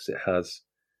complex, it has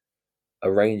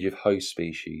a range of host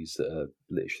species that are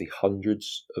literally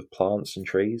hundreds of plants and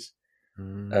trees,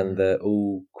 and they're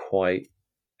all quite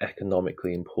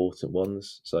economically important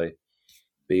ones. So,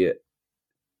 be it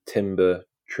timber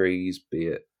trees, be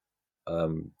it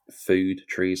food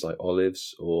trees like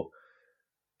olives, or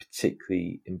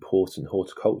particularly important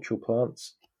horticultural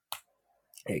plants,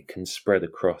 it can spread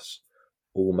across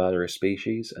all manner of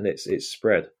species, and it's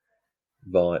spread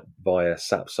via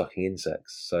sap-sucking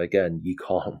insects. So again, you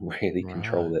can't really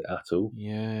control it at all,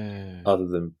 other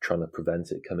than trying to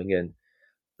prevent it coming in.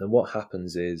 And what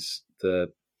happens is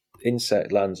the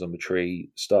insect lands on the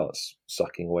tree, starts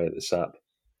sucking away at the sap,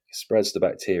 spreads the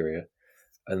bacteria,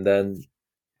 and then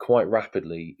quite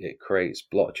rapidly it creates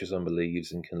blotches on the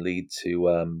leaves and can lead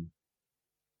to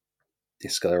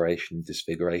discoloration,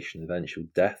 disfiguration, eventual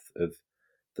death of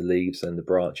the leaves and the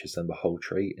branches and the whole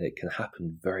tree. And it can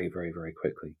happen very, very, very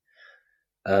quickly.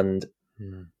 And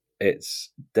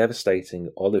it's devastating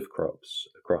olive crops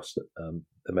across the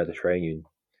Mediterranean.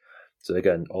 So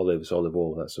again, olives, olive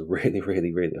oil, that's a really,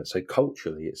 really, really, so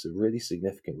culturally, it's a really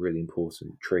significant, really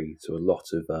important tree to a lot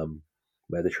of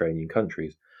Mediterranean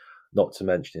countries, not to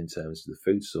mention in terms of the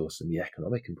food source and the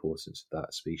economic importance of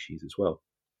that species as well.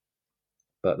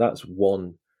 But that's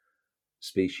one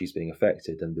species being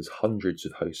affected, and there's hundreds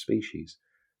of host species,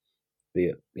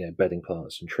 be it bedding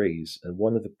plants and trees. And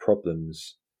one of the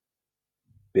problems,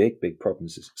 big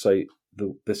problems, is so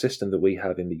the system that we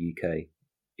have in the UK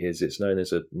is it's known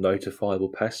as a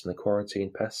notifiable pest and a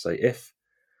quarantine pest. So if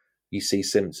you see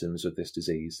symptoms of this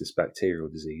disease, this bacterial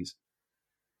disease,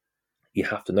 you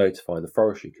have to notify the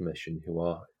Forestry Commission, who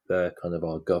are their kind of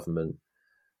our government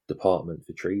department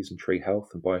for trees and tree health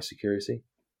and biosecurity.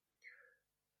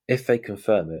 If they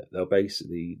confirm it, they'll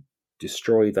basically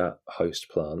destroy that host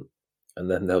plant, and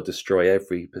then they'll destroy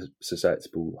every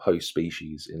susceptible host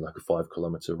species in like a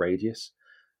 5-kilometre radius,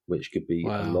 which could be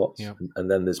a lot. Yep.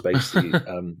 And then there's basically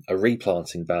a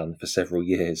replanting ban for several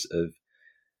years of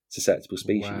susceptible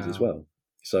species as well.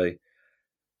 So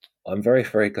I'm very,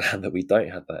 very glad that we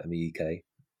don't have that in the UK,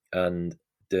 and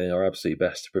doing our absolute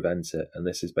best to prevent it. And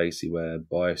this is basically where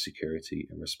biosecurity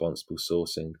and responsible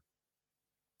sourcing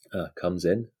comes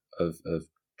in of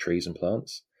trees and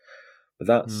plants. But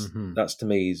that's to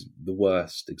me is the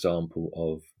worst example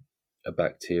of a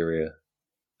bacteria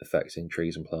affecting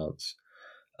trees and plants.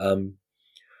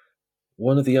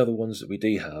 One of the other ones that we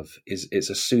do have is it's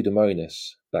a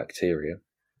Pseudomonas bacteria,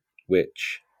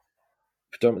 which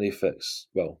predominantly affects,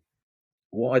 well,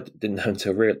 what I didn't know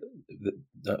until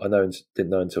didn't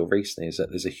know until recently is that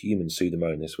there's a human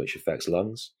Pseudomonas which affects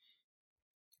lungs.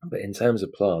 But in terms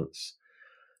of plants,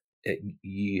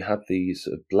 you have these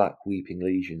sort of black weeping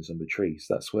lesions on the trees.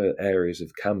 That's where areas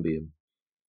of cambium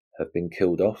have been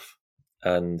killed off.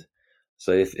 And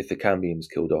so if the cambium's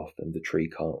killed off, then the tree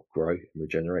can't grow and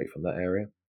regenerate from that area.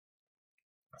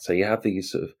 So you have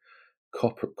these sort of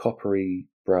coppery,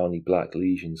 browny black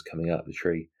lesions coming out of the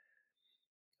tree.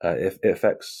 It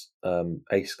affects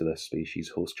Aesculus species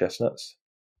horse chestnuts,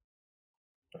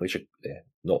 which are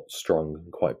not strong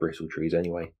and quite brittle trees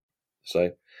anyway.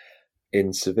 So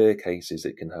in severe cases,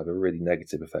 it can have a really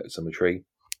negative effect on the tree,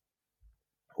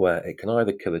 where it can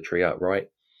either kill a tree outright,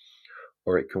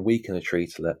 or it can weaken a tree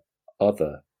to let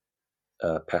other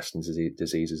pests and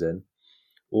diseases in,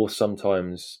 or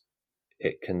sometimes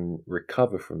it can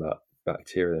recover from that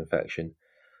bacterial infection,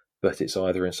 but it's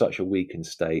either in such a weakened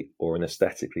state or an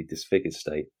aesthetically disfigured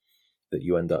state that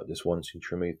you end up just wanting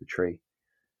to remove the tree.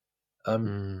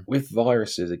 With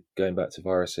viruses, going back to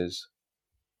viruses,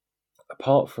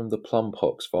 apart from the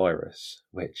plumpox virus,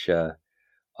 which I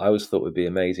always thought would be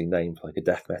an amazing name for like a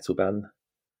death metal band,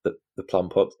 the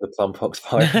plumpox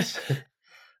virus.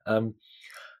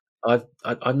 I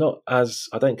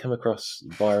don't come across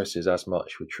viruses as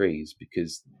much with trees,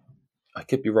 because I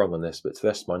could be wrong on this, but to the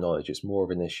best of my knowledge, it's more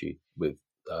of an issue with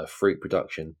fruit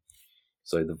production.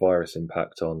 So the virus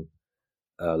impact on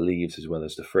leaves as well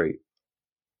as the fruit.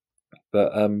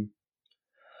 But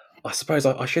I suppose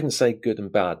I shouldn't say good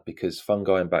and bad, because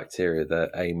fungi and bacteria,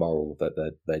 they're amoral,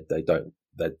 that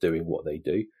they're doing what they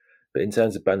do. But in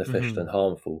terms of beneficial and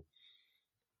harmful,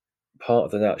 part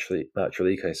of the natural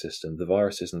ecosystem, the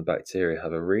viruses and the bacteria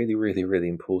have a really, really, really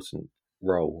important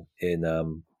role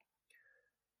in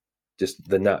just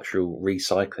the natural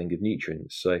recycling of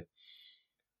nutrients. So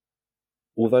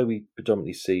although we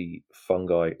predominantly see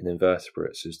fungi and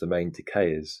invertebrates as the main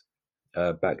decayers,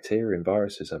 bacteria and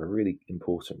viruses have a really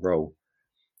important role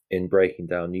in breaking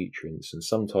down nutrients, and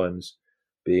sometimes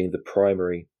being the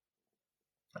primary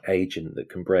agent that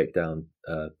can break down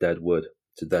dead wood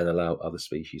to then allow other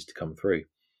species to come through.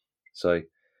 So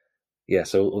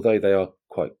although they are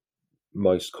quite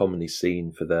most commonly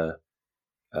seen for their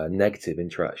negative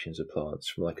interactions with plants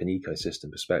from like an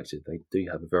ecosystem perspective. They do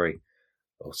have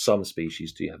some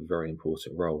species do have a very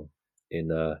important role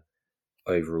in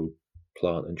overall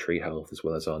plant and tree health as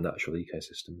well as our natural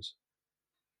ecosystems.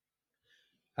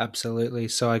 Absolutely.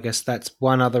 So I guess that's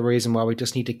one other reason why we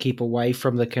just need to keep away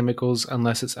from the chemicals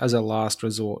unless it's as a last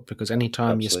resort, because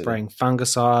anytime Absolutely. you're spraying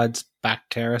fungicides,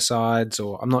 bactericides,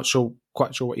 or I'm not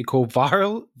quite sure what you call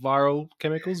viral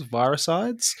chemicals,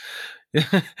 virucides.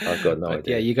 I've got no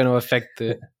idea. Yeah, you're going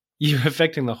to you're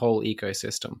affecting the whole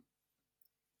ecosystem.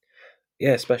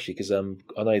 Yeah, especially because I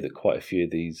know that quite a few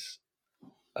of these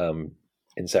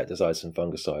insecticides and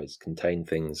fungicides contain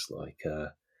things like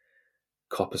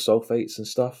copper sulfates and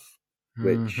stuff,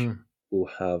 which will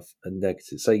have a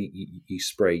negative. Say you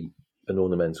spray an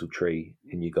ornamental tree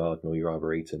in your garden or your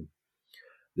arboretum,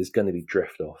 there's going to be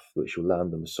drift off, which will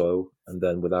land on the soil, and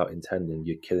then without intending,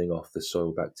 you're killing off the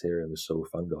soil bacteria and the soil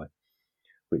fungi,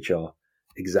 which are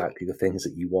exactly the things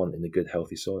that you want in a good,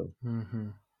 healthy soil. Mm-hmm.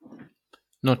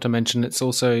 Not to mention, it's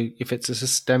also, if it's a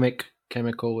systemic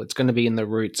chemical, it's going to be in the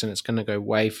roots and it's going to go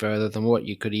way further than what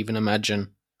you could even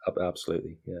imagine.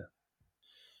 Absolutely, yeah.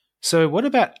 So what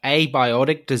about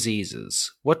abiotic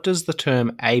diseases? What does the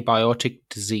term abiotic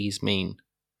disease mean?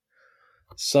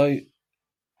 So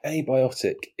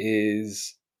abiotic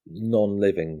is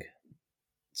non-living.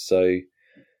 So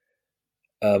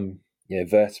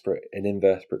vertebrate and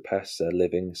invertebrate pests are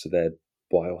living, so they're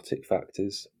biotic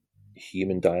factors.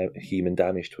 Human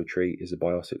damage to a tree is a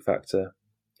biotic factor.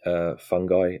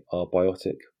 Fungi are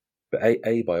biotic, but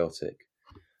abiotic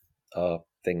are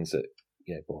things that,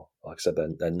 like I said,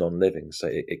 they're non-living. So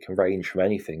it can range from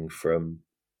anything from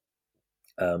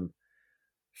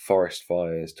forest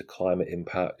fires to climate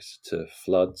impacts to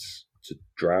floods to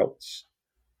droughts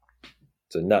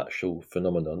to natural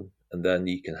phenomenon. And then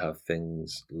you can have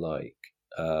things like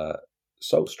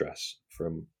salt stress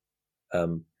from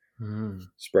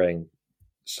spraying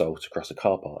salt across a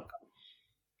car park,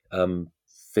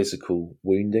 physical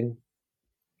wounding.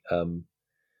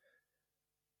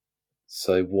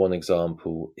 So one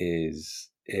example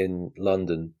is in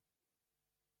London,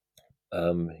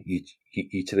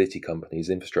 utility companies,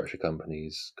 infrastructure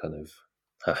companies kind of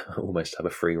almost have a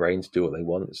free rein to do what they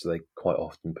want. So they quite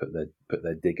often put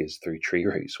their diggers through tree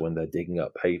roots when they're digging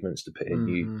up pavements to put in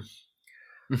new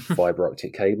fiber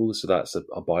optic cables. So that's a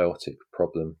biotic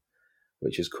problem,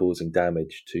 which is causing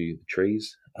damage to the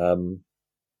trees. Soil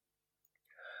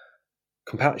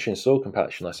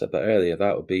compaction, I said that earlier,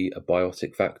 that would be a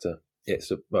biotic factor.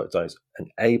 It's an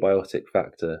abiotic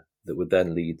factor that would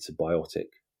then lead to biotic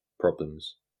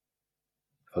problems.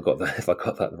 If I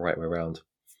got that the right way around.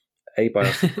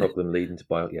 Abiotic problem leading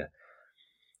to yeah.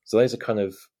 So those are kind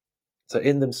of, so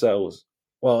in themselves,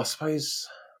 well, I suppose,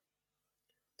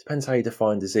 depends how you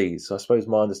define disease. So I suppose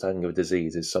my understanding of a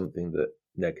disease is something that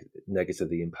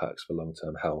negatively impacts the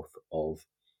long-term health of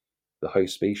the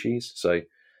host species. So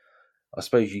I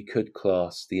suppose you could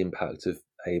class the impact of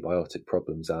abiotic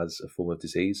problems as a form of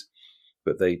disease,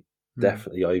 but they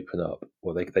definitely open up,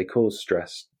 well, they cause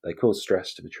stress. They cause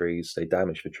stress to the trees, they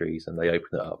damage the trees, and they open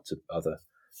it up to other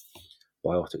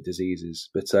biotic diseases.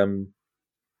 But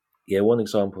one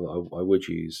example that I would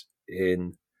use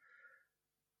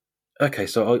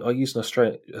so I'll use an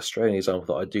Australian example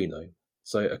that I do know.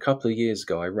 So a couple of years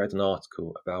ago, I read an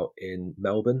article about in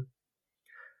Melbourne.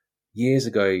 Years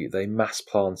ago, they mass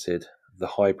planted the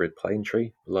hybrid plane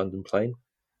tree, the London plane.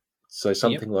 So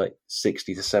something like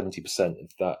 60 to 70%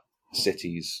 of that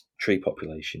city's tree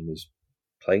population was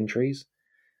plane trees.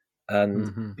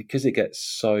 And because it gets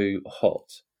so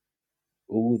hot,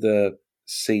 all the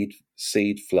seed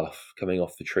fluff coming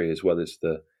off the tree, as well as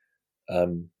the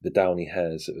downy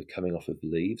hairs that were coming off of the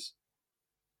leaves,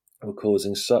 were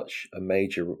causing such a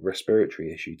major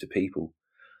respiratory issue to people.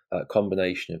 A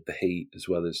combination of the heat as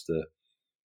well as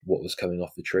what was coming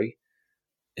off the tree,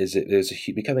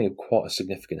 becoming quite a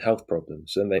significant health problem.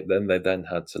 So they then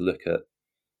had to look at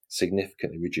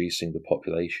significantly reducing the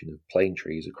population of plane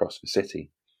trees across the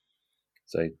city.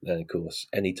 So then, of course,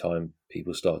 anytime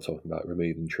people start talking about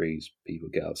removing trees, people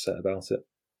get upset about it.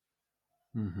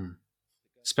 Mm-hmm.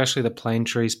 Especially the plane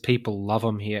trees, people love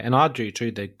them here, and I do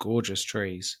too. They're gorgeous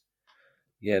trees.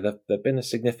 Yeah, they've been a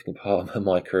significant part of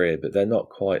my career, but they're not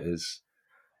quite as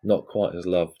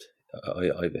loved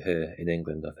over here in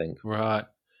England, I think. Right.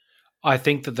 I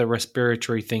think that the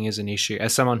respiratory thing is an issue.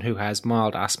 As someone who has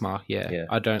mild asthma,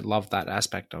 I don't love that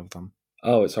aspect of them.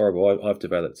 Oh, it's horrible. I've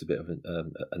developed a bit of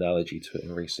an allergy to it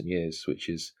in recent years, which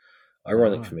is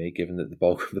ironic for me, given that the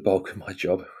bulk of my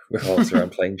job revolves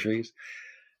around plane trees.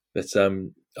 But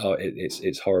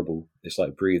it's horrible. It's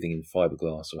like breathing in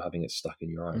fiberglass or having it stuck in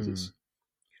your eyes. It's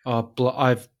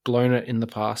I've blown it in the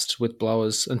past with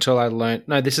blowers until I learned,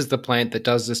 no, this is the plant that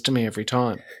does this to me every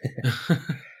time.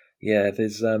 Yeah,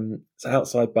 there's it's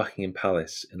outside Buckingham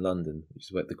Palace in London, which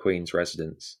is where the Queen's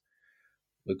residence.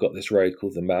 We've got this road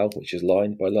called the Mall, which is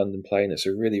lined by London Plain. It's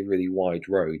a really, really wide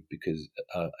road because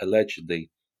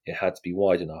allegedly it had to be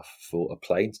wide enough for a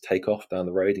plane to take off down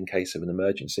the road in case of an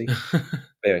emergency.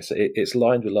 Anyway, so it's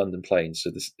lined with London Plain, so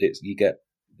you get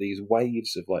these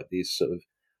waves of like these sort of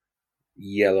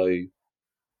yellow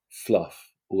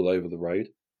fluff all over the road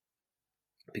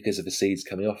because of the seeds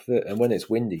coming off of it. And when it's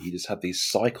windy, you just have these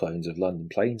cyclones of London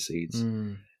Plain seeds,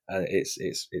 and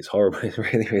it's horrible. It's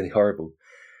really, really horrible.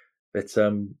 But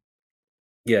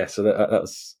yeah, so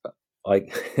that's I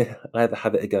I have a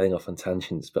habit of going off on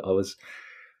tangents, but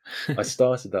I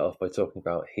started that off by talking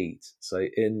about heat. So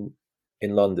in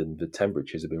London, the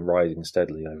temperatures have been rising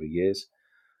steadily over years.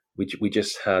 We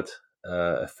just had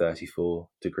a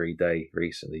 34-degree day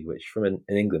recently, which from an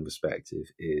England perspective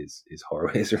is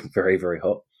horrible. It's very, very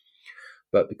hot.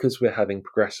 But because we're having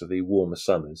progressively warmer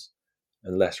summers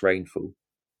and less rainfall,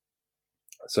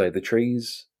 so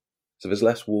there's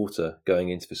less water going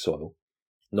into the soil,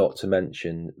 not to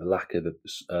mention the lack of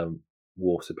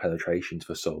water penetration to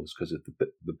the soils because of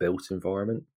the built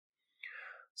environment.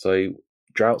 So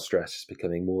drought stress is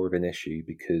becoming more of an issue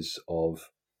because of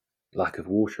lack of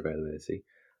water availability,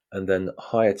 and then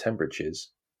higher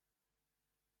temperatures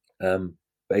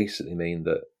basically mean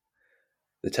that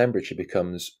the temperature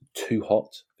becomes too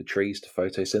hot for trees to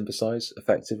photosynthesize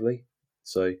effectively.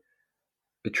 So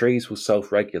the trees will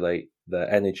self-regulate their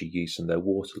energy use and their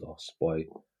water loss by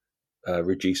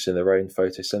reducing their own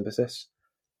photosynthesis.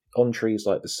 On trees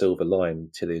like the silver lime,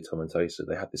 Tilia tomentosa,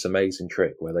 they have this amazing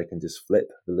trick where they can just flip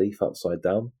the leaf upside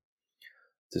down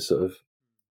to sort of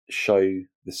show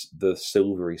the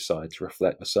silvery side to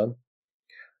reflect the sun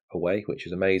away, which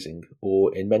is amazing.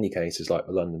 Or in many cases, like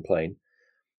the London Plain,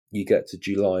 you get to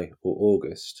July or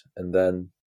August and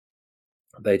then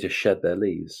they just shed their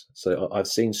leaves. So I've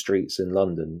seen streets in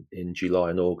London in July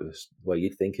and August where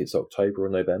you'd think it's October or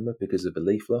November because of the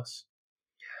leaf loss.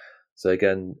 So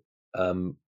again,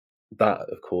 that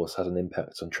of course has an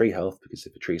impact on tree health because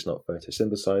if a tree's not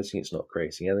photosynthesizing, it's not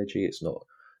creating energy, it's not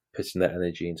putting that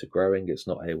energy into growing, it's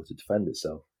not able to defend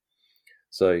itself.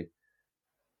 So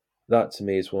that to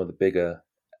me is one of the bigger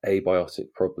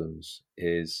abiotic problems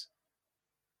is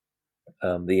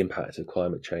the impact of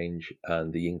climate change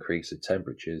and the increase of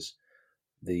temperatures,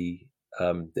 the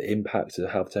impact of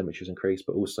how temperatures increase,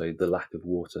 but also the lack of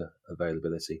water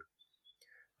availability.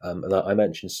 And I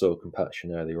mentioned soil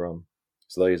compaction earlier on,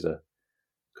 so those are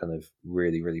kind of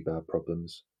really, really bad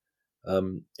problems.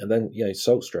 And then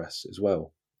salt stress as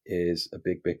well is a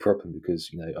big, big problem because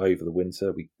over the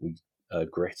winter we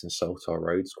grit and salt our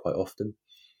roads quite often.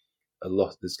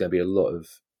 There's going to be a lot of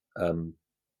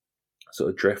sort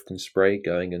of drift and spray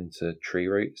going into tree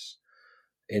roots.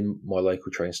 In my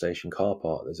local train station car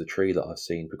park, there's a tree that I've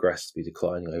seen progressively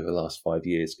declining over the last 5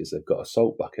 years because they've got a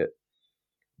salt bucket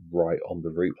right on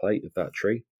the root plate of that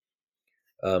tree.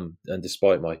 And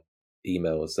despite my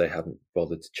emails, they haven't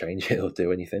bothered to change it or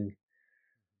do anything.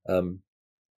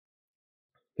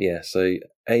 Yeah, so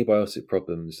abiotic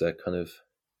problems, they're kind of...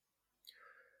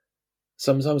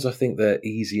 Sometimes I think they're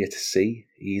easier to see,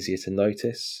 easier to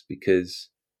notice, because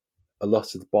a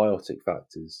lot of the biotic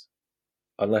factors,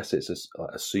 unless it's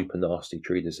a super nasty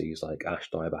tree disease like ash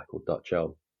dieback or Dutch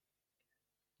elm,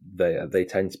 they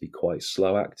tend to be quite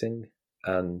slow acting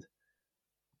and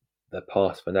they're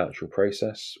part of a natural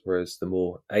process, whereas the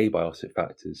more abiotic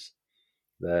factors,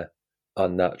 they're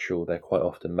unnatural, they're quite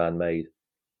often man-made.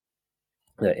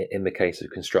 In the case of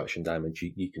construction damage,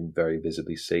 you can very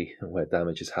visibly see where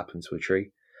damage has happened to a tree.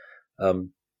 The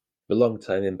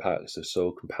long-term impacts of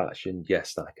soil compaction,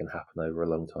 yes, that can happen over a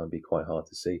long time, be quite hard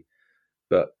to see.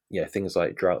 But things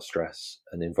like drought stress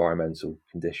and environmental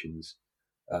conditions,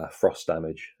 frost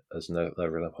damage, as no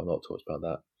real I've not talked about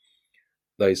that.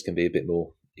 Those can be a bit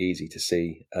more easy to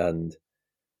see and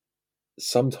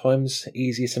sometimes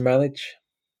easier to manage.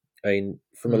 I mean,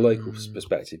 from a local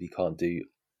perspective, you can't do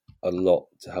a lot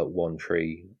to help one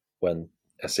tree when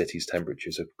a city's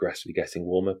temperatures are progressively getting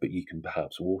warmer, but you can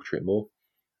perhaps water it more.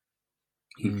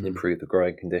 You can improve the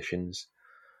growing conditions.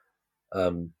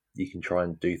 You can try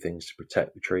and do things to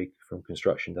protect the tree from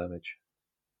construction damage.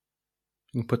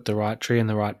 You can put the right tree in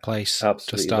the right place.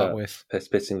 Absolutely, to start with.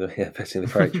 Putting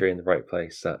the right tree in the right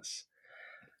place.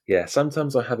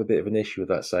 Sometimes I have a bit of an issue with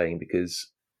that saying because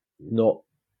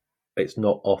it's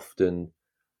not often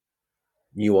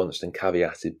nuanced and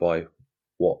caveated by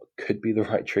what could be the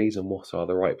right trees and what are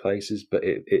the right places, but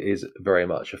it is very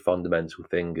much a fundamental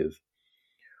thing of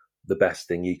the best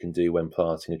thing you can do when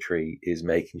planting a tree is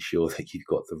making sure that you've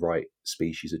got the right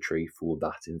species of tree for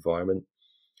that environment.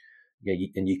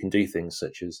 And you can do things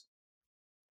such as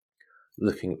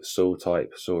looking at the soil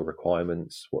type, soil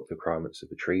requirements, what the requirements of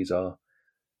the trees are,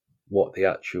 what the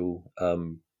actual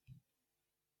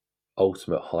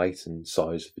ultimate height and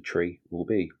size of the tree will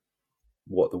be,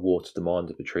 what the water demand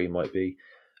of the tree might be,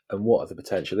 and what are the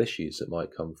potential issues that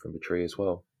might come from the tree as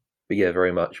well. But yeah,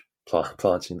 very much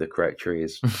planting the correct tree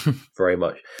is very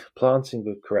much planting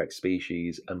the correct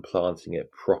species and planting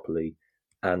it properly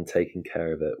and taking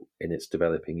care of it in its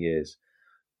developing years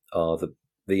are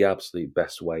the absolute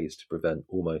best ways to prevent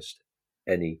almost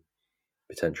any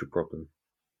potential problem.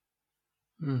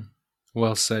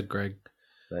 Well said, Greg.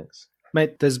 Thanks.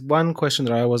 Mate, there's one question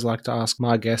that I always like to ask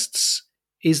my guests.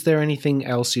 Is there anything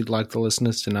else you'd like the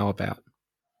listeners to know about?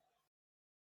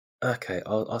 Okay,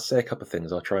 I'll say a couple of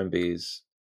things. I'll try and be as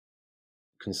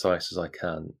concise as I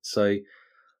can. So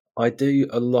I do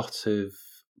a lot of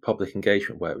public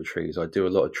engagement work with trees. I do a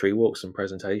lot of tree walks and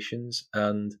presentations,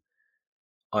 and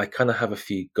I kind of have a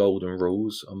few golden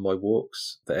rules on my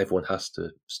walks that everyone has to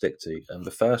stick to. And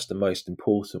the first and most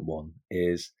important one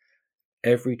is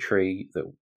every tree that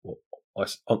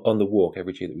on the walk,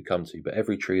 every tree that we come to, but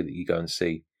every tree that you go and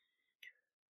see,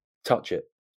 touch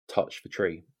the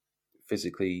tree,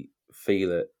 physically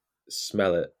feel it,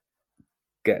 smell it,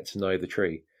 get to know the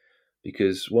tree.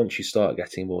 Because once you start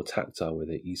getting more tactile with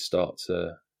it, you start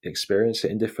to experience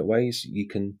it in different ways. You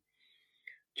can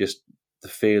just the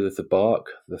feel of the bark,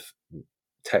 the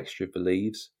texture of the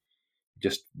leaves,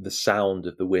 just the sound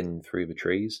of the wind through the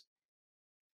trees.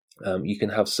 You can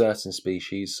have certain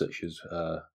species such as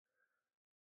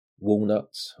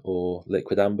walnuts or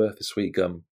liquid amber for sweet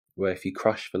gum, where if you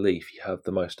crush the leaf, you have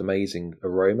the most amazing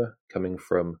aroma coming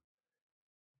from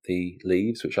the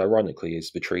leaves, which ironically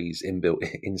is the tree's inbuilt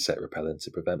insect repellent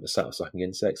to prevent the sap-sucking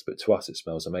insects, but to us it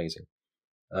smells amazing.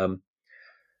 So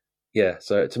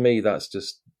to me that's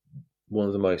just one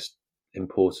of the most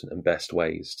important and best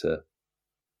ways to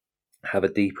have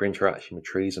a deeper interaction with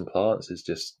trees and plants is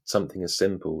just something as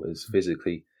simple as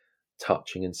physically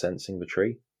touching and sensing the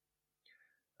tree.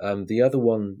 The other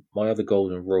one, my other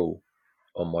golden rule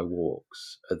on my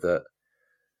walks are that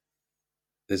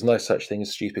there's no such thing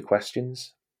as stupid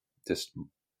questions, just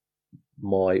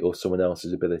my or someone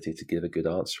else's ability to give a good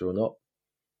answer or not.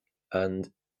 And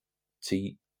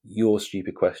to your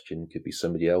stupid question could be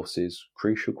somebody else's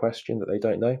crucial question that they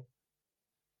don't know.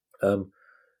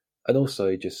 And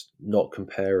also just not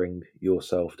comparing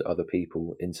yourself to other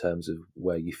people in terms of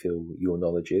where you feel your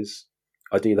knowledge is.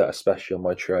 I do that especially on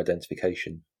my tree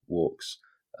identification walks.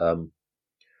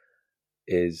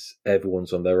 Is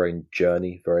everyone's on their own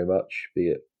journey very much, be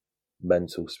it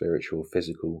mental, spiritual,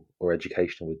 physical, or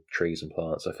educational with trees and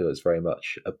plants. I feel it's very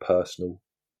much a personal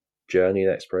journey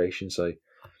and exploration. So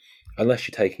unless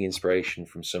you're taking inspiration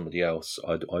from somebody else,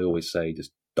 I always say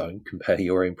just don't compare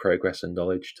your own progress and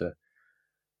knowledge to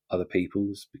other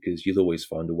people's, because you'll always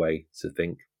find a way to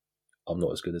think, I'm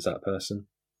not as good as that person.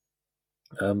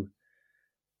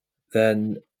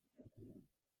 Then,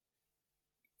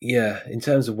 in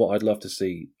terms of what I'd love to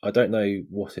see, I don't know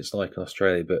what it's like in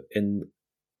Australia, but in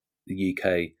the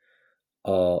UK,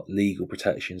 our legal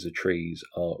protections of trees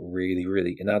are really,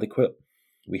 really inadequate.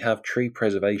 We have tree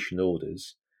preservation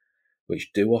orders,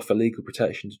 which do offer legal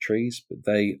protection to trees, but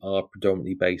they are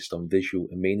predominantly based on visual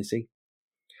amenity.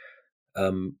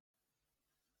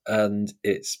 And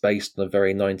it's based on a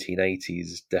very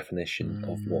 1980s definition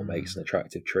of what makes an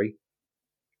attractive tree.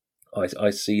 I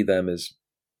see them as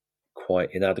quite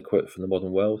inadequate for the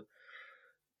modern world.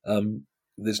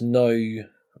 There's no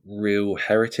real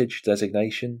heritage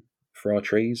designation for our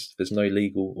trees. There's no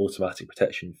legal automatic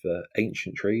protection for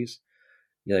ancient trees.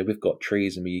 We've got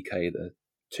trees in the UK that are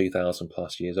 2,000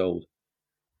 plus years old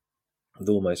with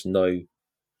almost no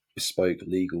bespoke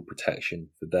legal protection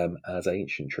for them as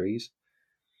ancient trees.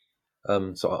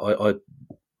 So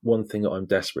one thing that I'm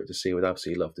desperate to see, would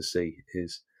absolutely love to see,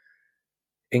 is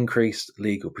increased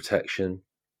legal protection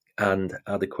and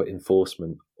adequate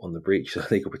enforcement on the breach of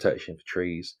legal protection for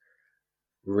trees,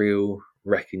 real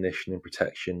recognition and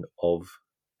protection of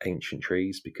ancient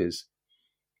trees, because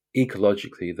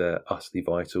ecologically they're utterly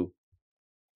vital,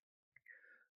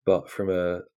 but from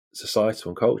a societal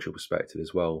and cultural perspective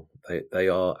as well, they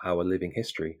are our living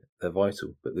history. They're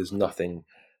vital, but there's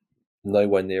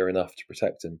nowhere near enough to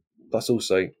protect them. Plus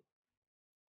also,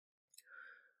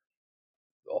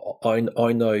 I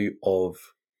know of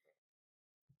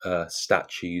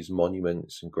statues,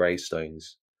 monuments and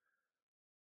gravestones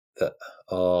that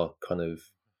are kind of,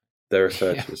 they're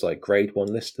referred to as like grade 1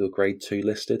 listed or grade 2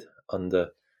 listed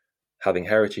under having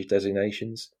heritage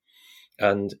designations.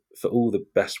 And for all the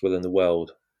best will in the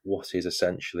world, what is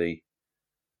essentially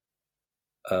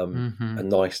a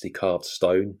nicely carved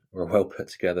stone or a well put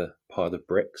together pile of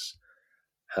bricks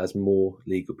has more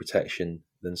legal protection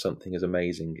than something as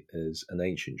amazing as an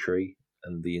ancient tree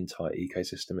and the entire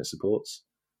ecosystem it supports.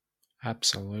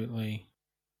 Absolutely.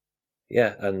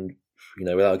 Yeah, and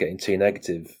without getting too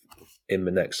negative, in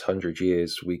the next 100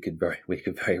 years, we could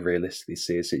very realistically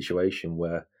see a situation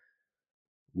where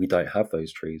we don't have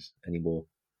those trees anymore,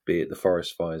 be it the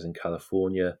forest fires in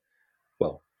California,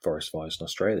 well, forest fires in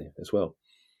Australia as well,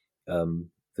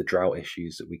 the drought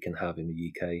issues that we can have in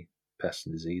the UK, pests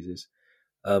and diseases.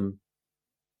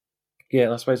 Yeah,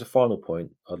 and I suppose a final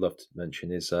point I'd love to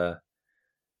mention is, I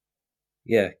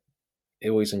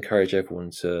always encourage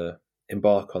everyone to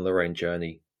embark on their own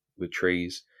journey with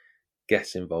trees,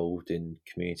 get involved in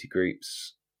community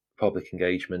groups, public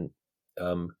engagement.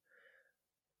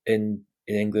 In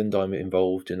England, I'm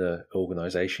involved in an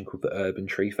organisation called the Urban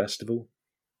Tree Festival,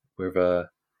 with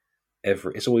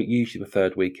it's usually the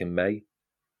third week in May.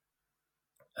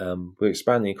 We're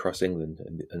expanding across England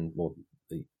and more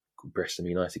the Bristol,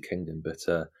 United Kingdom, but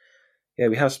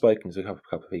we have spoken to a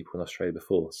couple of people in Australia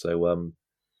before. So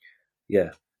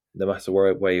no matter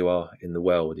where you are in the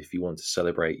world, if you want to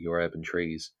celebrate your urban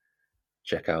trees,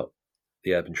 check out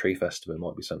the Urban Tree Festival. It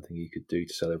might be something you could do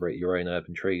to celebrate your own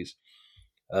urban trees.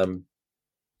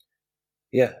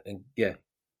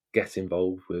 Get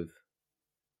involved with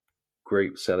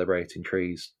groups celebrating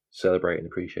trees, celebrate and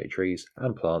appreciate trees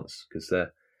and plants, because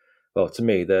to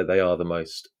me, they are the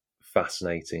most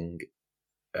fascinating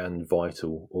and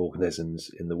vital organisms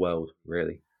in the world,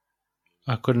 really.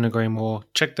 I couldn't agree more.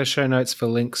 Check the show notes for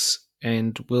links,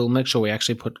 and we'll make sure we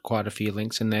actually put quite a few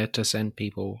links in there to send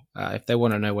people if they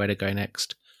want to know where to go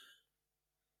next.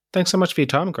 Thanks so much for your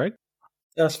time, Greg.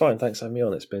 That's fine. Thanks for having me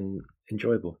on. It's been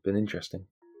enjoyable, been interesting.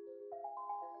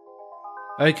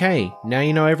 Okay, now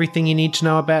you know everything you need to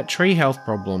know about tree health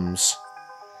problems.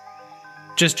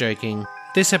 Just joking.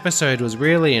 This episode was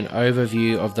really an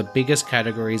overview of the biggest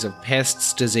categories of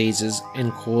pests, diseases,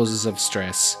 and causes of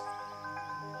stress.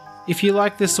 If you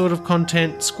like this sort of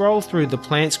content, scroll through the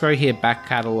Plants Grow Here back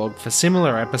catalogue for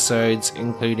similar episodes,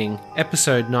 including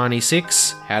episode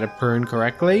 96, How to Prune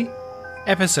Correctly,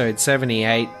 episode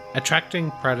 78,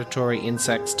 Attracting Predatory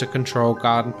Insects to Control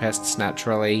Garden Pests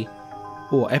Naturally,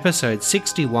 or episode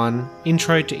 61,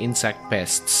 Intro to Insect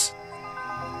Pests.